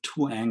that you have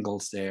two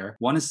angles there.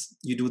 One is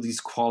you do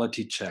these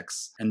quality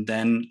checks, and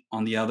then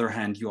on the other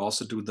hand, you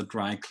also do the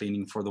dry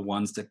cleaning for the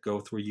ones that go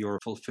through your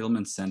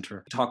fulfillment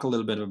center. Talk a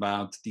little bit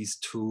about these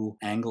two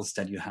angles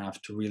that you have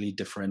to really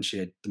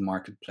differentiate the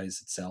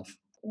marketplace itself.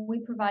 We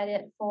provide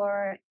it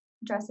for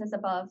dresses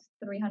above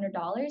 $300,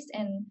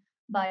 and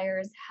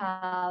buyers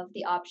have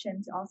the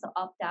option to also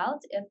opt out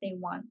if they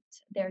want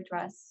their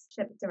dress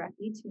shipped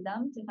directly to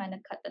them to kind of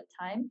cut the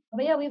time.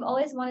 But yeah, we've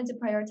always wanted to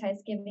prioritize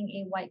giving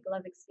a white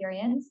glove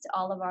experience to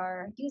all of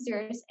our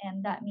users,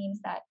 and that means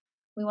that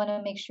we want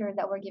to make sure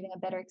that we're giving a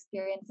better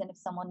experience than if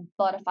someone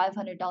bought a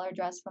 $500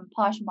 dress from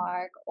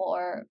Poshmark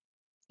or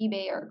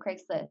eBay or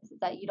Craigslist,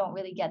 that you don't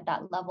really get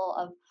that level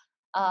of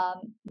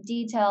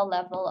detail,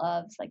 level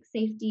of like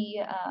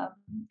safety,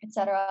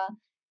 etc.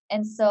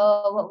 And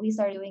so what we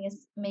started doing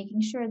is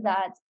making sure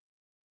that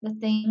the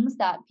things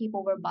that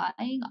people were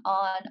buying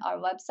on our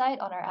website,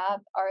 on our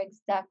app, are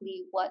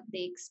exactly what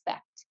they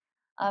expect.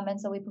 And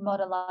so we promote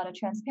a lot of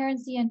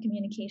transparency and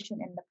communication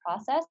in the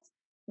process,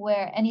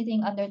 where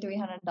anything under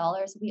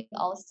 $300, we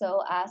also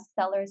ask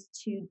sellers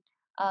to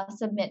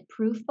submit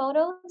proof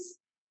photos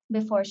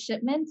before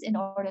shipment in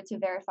order to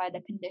verify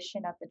the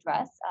condition of the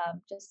dress,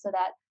 just so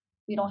that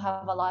we don't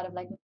have a lot of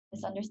like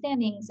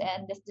misunderstandings,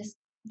 and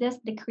this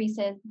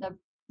decreases the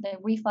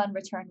refund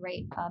return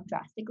rate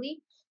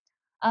drastically.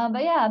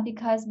 But yeah,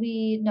 because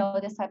we know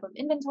this type of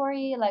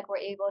inventory, like we're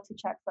able to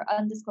check for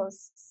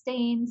undisclosed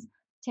stains,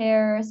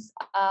 tears,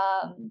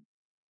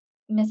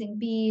 missing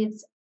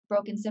beads,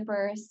 broken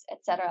zippers,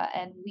 etc.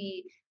 And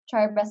we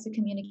try our best to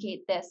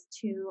communicate this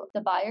to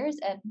the buyers,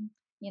 and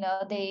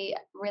they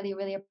really,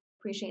 really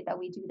appreciate that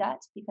we do that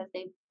because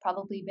they've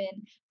probably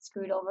been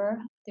screwed over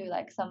through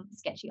like some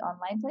sketchy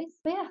online place.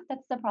 But yeah,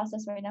 that's the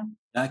process right now.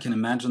 I can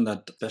imagine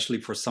that, especially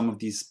for some of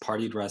these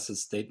party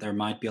dresses, there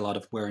might be a lot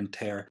of wear and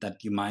tear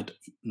that you might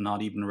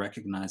not even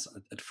recognize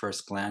at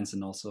first glance,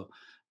 and also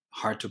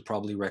hard to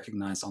probably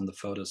recognize on the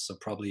photos. So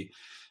probably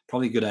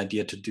a good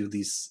idea to do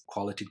these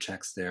quality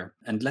checks there.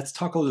 And let's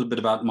talk a little bit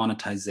about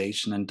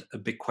monetization, and a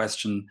big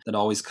question that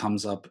always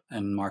comes up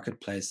in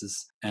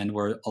marketplaces, and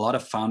where a lot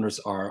of founders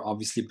are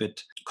obviously a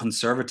bit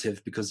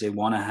conservative because they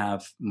want to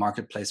have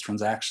marketplace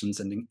transactions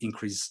and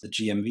increase the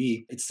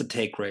GMV. It's the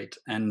take rate.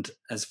 And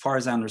as far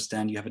as I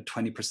understand, you have a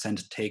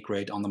 20% take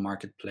rate on the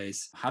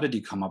marketplace. How did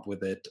you come up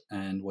with it,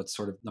 and what's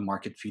sort of the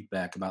market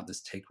feedback about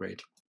this take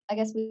rate? I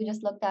guess we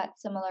just looked at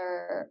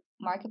similar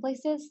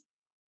marketplaces.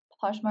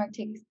 Poshmark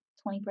takes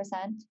 20%.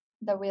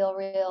 The Real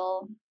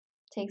Real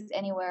takes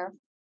anywhere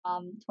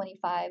from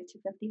 25 to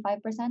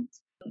 55%.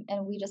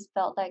 And we just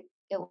felt like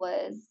it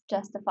was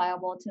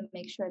justifiable to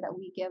make sure that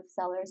we give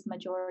sellers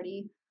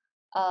majority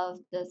of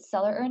the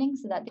seller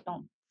earnings so that they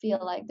don't feel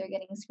like they're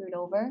getting screwed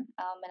over. And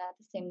at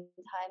the same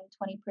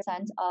time,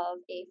 20% of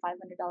a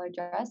 $500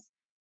 dress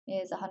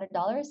is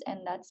 $100, and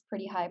that's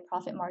pretty high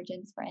profit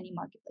margins for any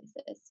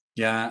marketplaces.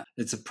 Yeah,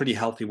 it's a pretty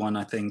healthy one,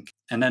 I think.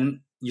 And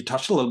then you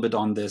touched a little bit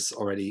on this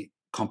already,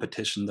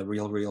 competition, the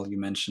Real Real you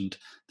mentioned,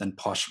 then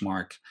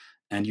Poshmark.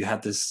 And you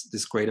had this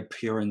great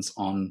appearance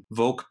on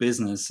Vogue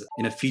Business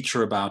in a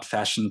feature about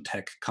fashion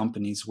tech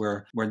companies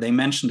where they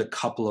mentioned a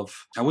couple of,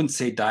 I wouldn't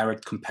say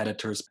direct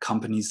competitors,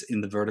 companies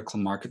in the vertical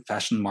market,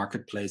 fashion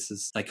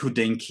marketplaces like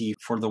Hodinkee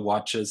for the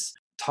watches.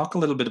 Talk a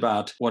little bit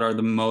about what are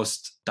the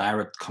most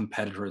direct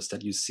competitors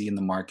that you see in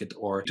the market,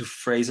 or to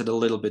phrase it a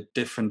little bit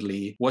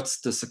differently, what's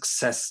the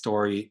success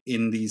story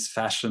in these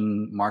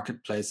fashion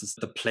marketplaces,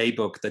 the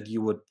playbook that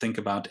you would think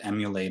about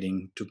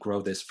emulating to grow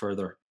this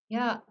further?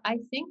 Yeah, I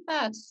think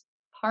that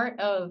part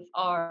of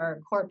our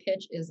core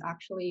pitch is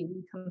actually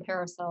we compare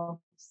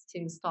ourselves to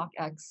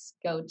StockX,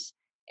 Goat,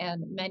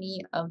 and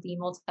many of the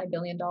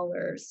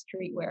multi-billion-dollar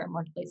streetwear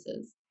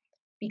marketplaces,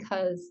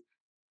 because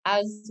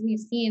as we've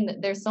seen,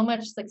 there's so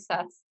much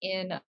success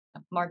in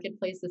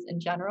marketplaces in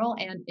general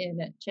and in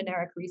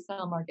generic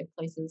resale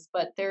marketplaces,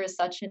 but there is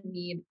such a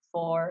need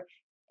for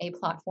a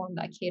platform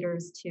that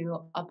caters to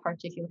a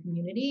particular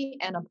community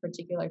and a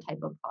particular type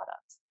of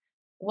product.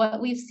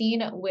 What we've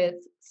seen with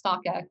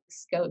StockX,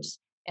 Goat,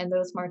 and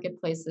those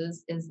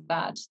marketplaces is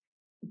that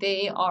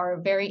they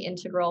are very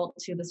integral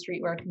to the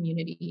streetwear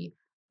community.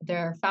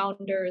 Their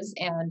founders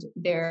and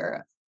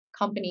their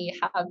company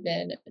have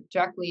been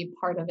directly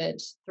part of it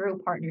through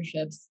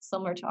partnerships,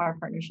 similar to our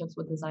partnerships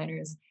with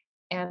designers,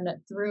 and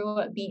through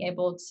being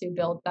able to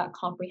build that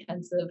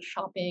comprehensive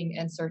shopping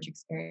and search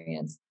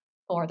experience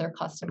for their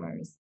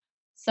customers.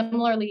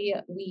 Similarly,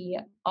 we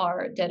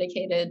are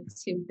dedicated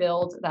to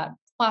build that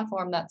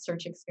platform, that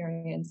search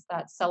experience,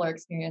 that seller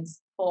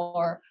experience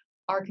for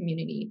our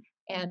community.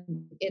 And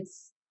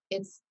it's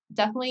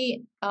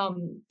definitely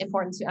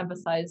important to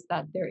emphasize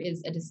that there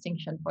is a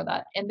distinction for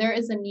that. And there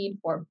is a need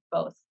for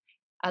both.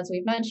 As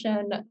we've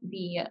mentioned,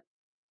 the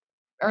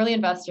early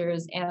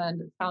investors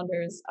and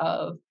founders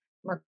of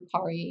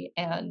Mercari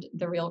and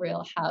The Real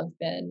Real have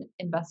been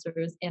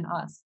investors in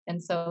us.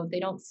 And so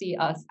they don't see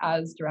us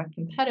as direct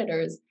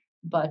competitors,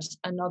 but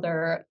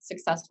another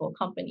successful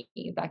company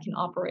that can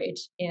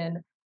operate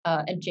in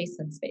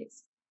adjacent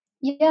space.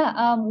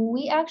 Yeah,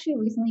 we actually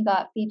recently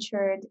got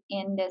featured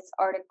in this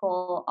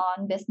article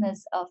on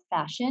Business of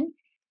Fashion.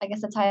 I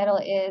guess the title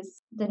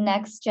is The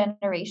Next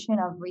Generation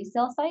of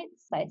Resale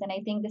Sites. And I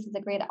think this is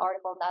a great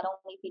article, not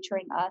only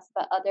featuring us,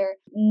 but other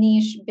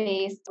niche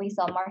based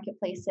resale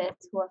marketplaces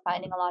who are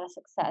finding a lot of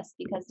success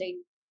because they,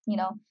 you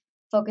know,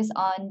 focus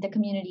on the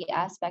community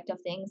aspect of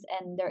things,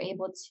 and they're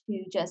able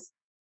to just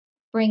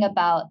bring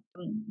about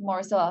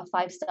more so a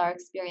five-star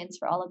experience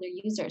for all of their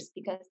users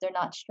because they're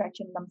not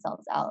stretching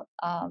themselves out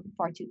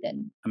far too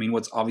thin. I mean,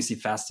 what's obviously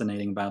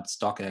fascinating about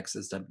StockX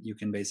is that you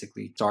can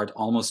basically start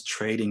almost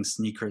trading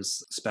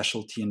sneakers,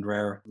 specialty and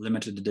rare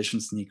limited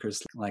edition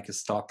sneakers like a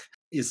stock.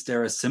 Is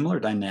there a similar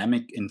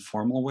dynamic in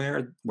formal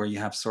wear where you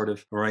have sort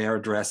of rare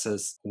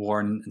dresses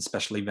worn in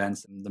special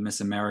events, the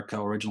Miss America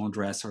original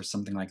dress or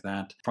something like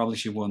that? Probably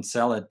she won't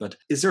sell it, but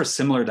is there a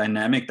similar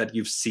dynamic that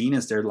you've seen?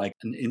 Is there like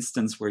an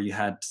instance where you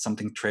had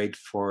something trade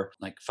for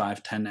like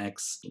 5,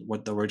 10x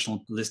what the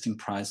original listing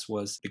price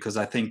was? Because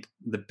I think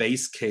the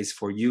base case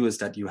for you is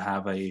that you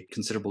have a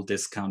considerable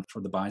discount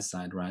for the buy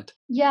side, right?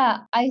 Yeah,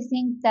 I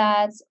think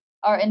that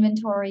our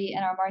inventory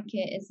and our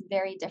market is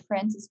very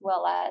different, as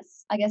well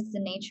as, I guess, the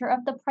nature of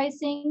the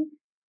pricing.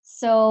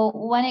 So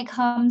when it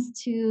comes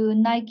to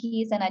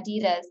Nikes and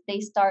Adidas,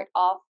 they start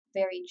off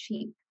very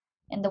cheap.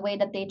 And the way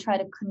that they try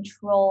to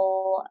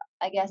control,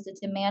 I guess, the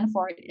demand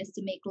for it is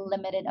to make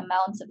limited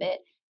amounts of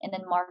it and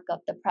then mark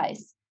up the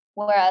price.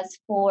 Whereas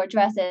for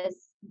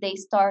dresses, they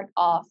start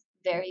off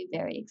very,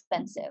 very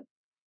expensive.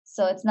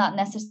 So it's not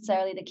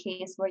necessarily the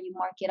case where you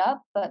mark it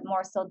up, but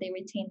more so they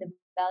retain the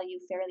value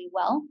fairly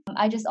well.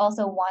 I just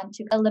also want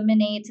to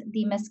eliminate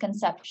the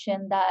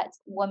misconception that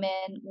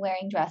women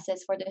wearing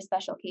dresses for their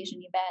special occasion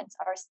events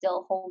are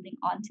still holding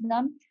on to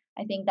them.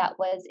 I think that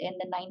was in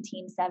the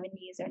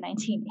 1970s or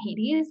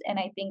 1980s. And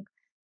I think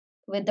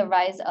with the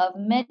rise of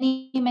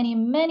many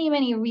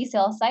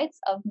resale sites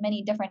of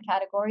many different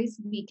categories,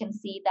 we can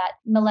see that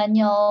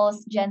millennials,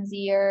 Gen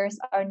Zers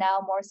are now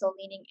more so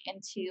leaning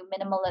into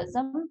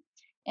minimalism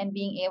and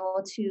being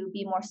able to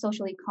be more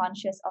socially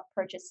conscious of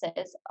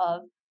purchases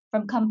of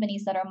from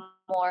companies that are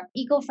more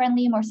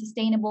eco-friendly, more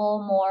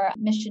sustainable, more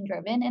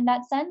mission-driven in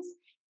that sense.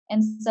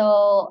 And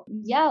so,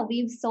 yeah,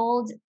 we've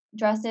sold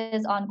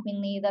dresses on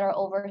Queenly that are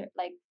over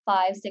like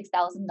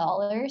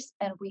 $5,000-$6,000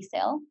 in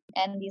resale,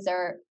 and these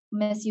are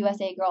Miss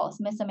USA girls,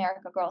 Miss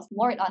America girls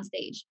wore it on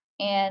stage,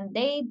 and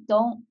they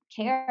don't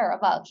care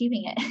about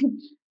keeping it.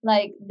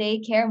 Like they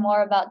care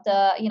more about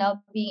the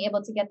being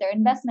able to get their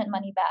investment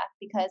money back,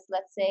 because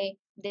let's say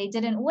they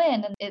didn't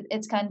win, and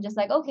it's kind of just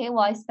like, okay, well,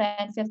 I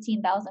spent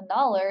 $15,000,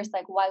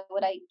 like why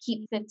would I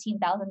keep $15,000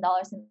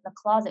 in the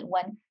closet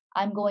when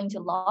I'm going to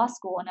law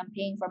school and I'm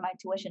paying for my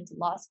tuition to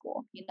law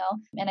school,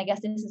 and I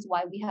guess this is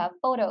why we have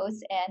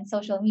photos and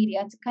social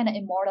media to kind of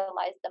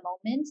immortalize the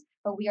moment.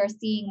 But we are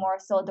seeing more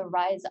so the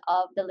rise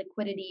of the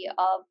liquidity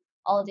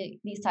of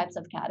these types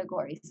of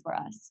categories for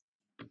us.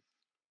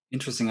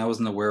 Interesting. I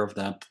wasn't aware of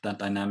that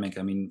dynamic.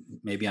 I mean,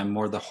 maybe I'm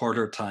more the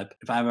hoarder type.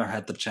 If I ever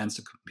had the chance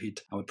to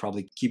compete, I would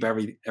probably keep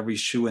every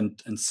shoe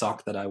and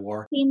sock that I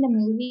wore. Seen the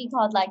movie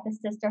called like the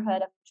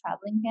Sisterhood of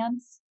Traveling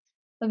Pants.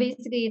 So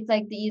basically, it's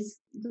like these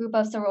group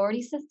of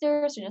sorority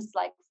sisters or just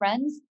like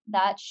friends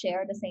that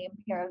share the same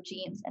pair of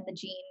jeans, and the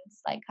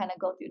jeans like kind of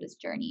go through this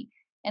journey.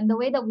 And the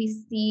way that we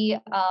see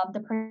the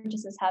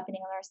purchases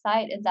happening on our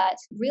site is that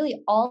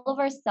really all of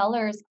our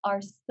sellers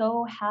are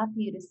so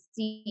happy to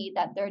see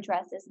that their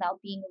dress is now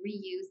being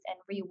reused and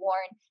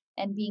reworn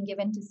and being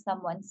given to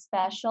someone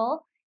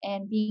special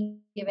and being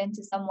given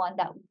to someone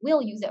that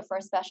will use it for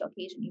special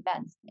occasion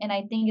events. And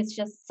I think it's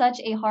just such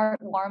a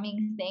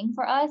heartwarming thing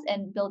for us,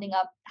 and building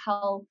up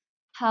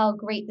how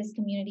great this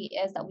community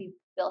is that we've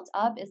built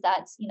up, is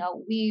that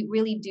we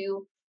really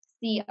do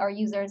see our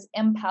users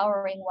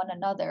empowering one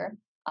another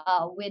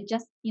with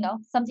just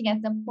something as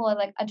simple as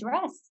like a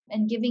dress,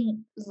 and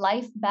giving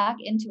life back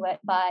into it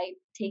by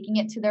taking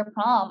it to their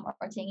prom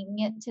or taking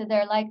it to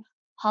their like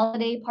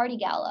holiday party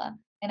gala.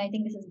 And I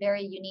think this is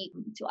very unique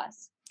to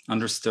us.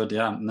 Understood.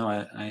 Yeah. No,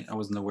 I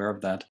wasn't aware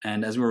of that.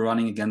 And as we're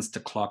running against the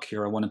clock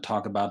here, I want to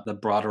talk about the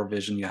broader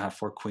vision you have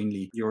for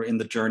Queenly. You're in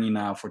the journey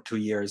now for 2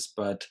 years,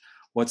 but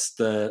what's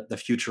the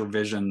future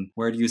vision?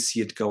 Where do you see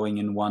it going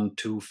in 1,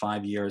 2,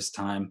 5 years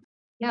time?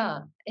 Yeah,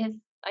 if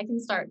I can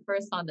start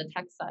first on the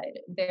tech side,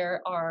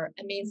 there are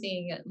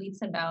amazing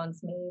leaps and bounds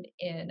made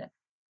in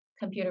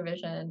computer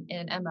vision,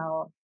 in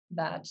ML,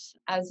 that,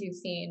 as you've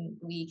seen,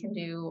 we can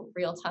do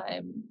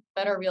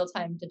better real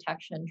time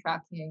detection,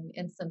 tracking,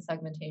 instant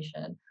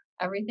segmentation,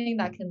 everything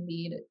that can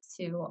lead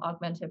to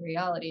augmented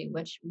reality,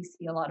 which we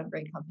see a lot of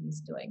great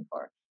companies doing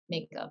for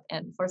makeup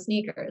and for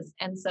sneakers.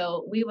 And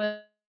so we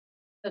would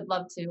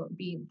love to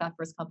be that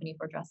first company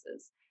for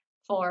dresses.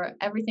 For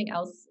everything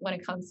else, when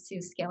it comes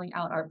to scaling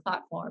out our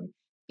platform,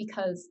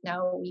 because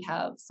now we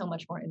have so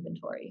much more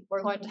inventory,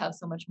 we're going to have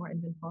so much more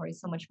inventory,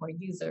 so much more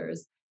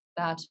users,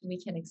 that we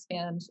can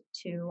expand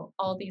to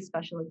all these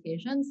special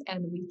occasions,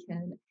 and we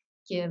can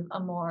give a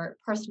more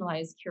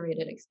personalized,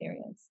 curated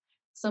experience.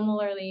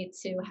 Similarly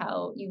to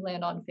how you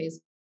land on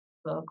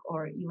Facebook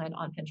or you land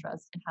on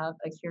Pinterest and have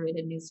a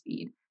curated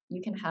newsfeed,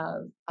 you can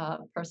have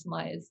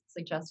personalized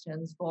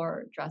suggestions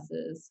for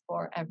dresses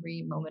for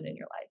every moment in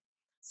your life.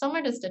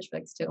 Similar to Stitch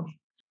Fix too.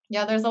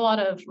 Yeah, there's a lot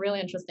of really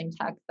interesting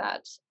tech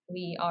that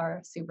we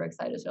are super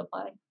excited to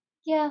apply.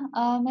 Yeah,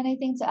 and I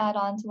think to add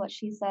on to what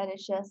she said,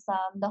 it's just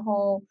the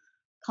whole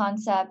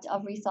concept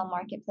of resale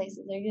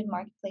marketplaces or used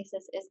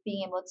marketplaces is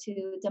being able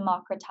to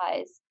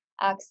democratize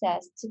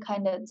access to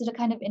the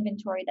kind of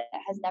inventory that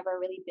has never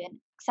really been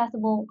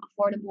accessible,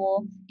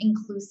 affordable,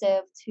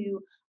 inclusive to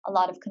a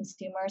lot of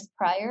consumers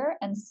prior.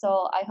 And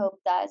so I hope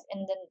that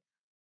in the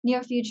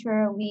near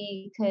future,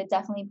 we could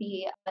definitely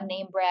be a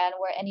name brand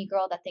where any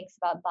girl that thinks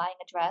about buying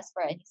a dress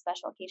for any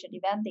special occasion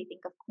event, they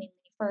think of Queenly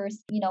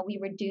first. You know, we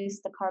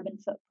reduce the carbon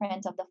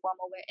footprint of the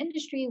formal wear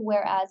industry,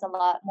 whereas a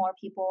lot more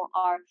people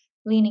are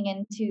leaning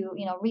into,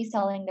 you know,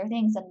 reselling their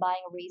things and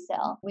buying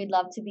resale. We'd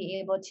love to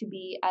be able to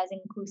be as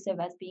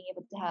inclusive as being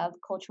able to have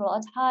cultural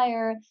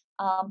attire,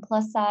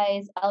 plus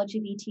size,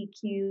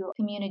 LGBTQ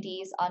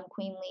communities on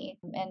Queenly.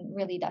 And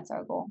really, that's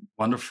our goal.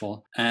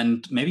 Wonderful.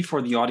 And maybe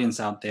for the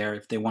audience out there,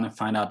 if they want to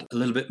find out a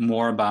little bit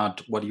more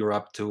about what you're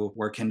up to,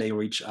 where can they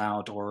reach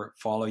out or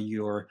follow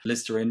your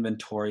list or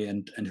inventory,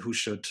 and who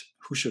should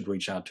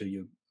reach out to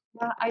you?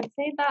 Yeah, I'd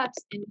say that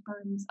in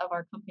terms of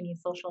our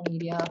company's social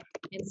media,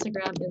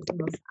 Instagram is the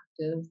most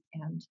active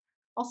and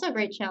also a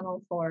great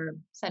channel for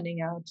sending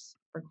out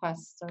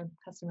requests or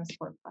customer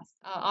support requests.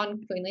 On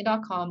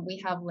Queenly.com,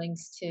 we have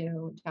links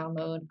to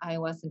download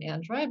iOS and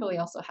Android, but we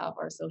also have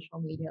our social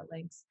media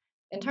links.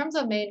 In terms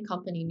of main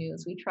company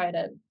news, we're trying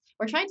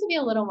to be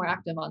a little more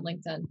active on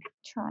LinkedIn.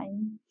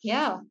 Trying.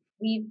 Yeah,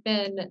 we've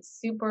been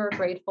super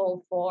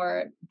grateful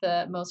for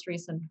the most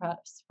recent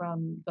press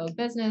from Vogue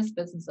Business,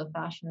 Business of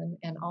Fashion,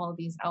 and all of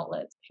these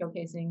outlets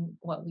showcasing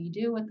what we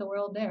do with the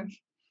world there.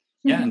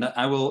 Yeah, and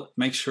I will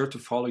make sure to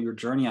follow your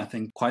journey. I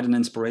think quite an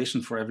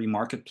inspiration for every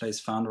marketplace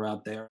founder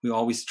out there. We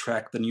always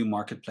track the new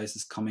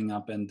marketplaces coming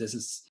up, and this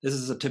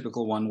is a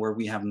typical one where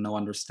we have no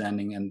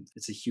understanding, and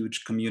it's a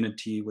huge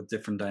community with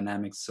different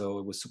dynamics. So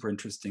it was super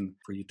interesting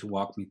for you to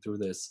walk me through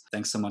this.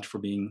 Thanks so much for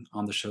being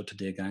on the show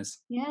today, guys.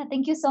 Yeah,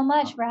 thank you so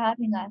much for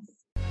having us.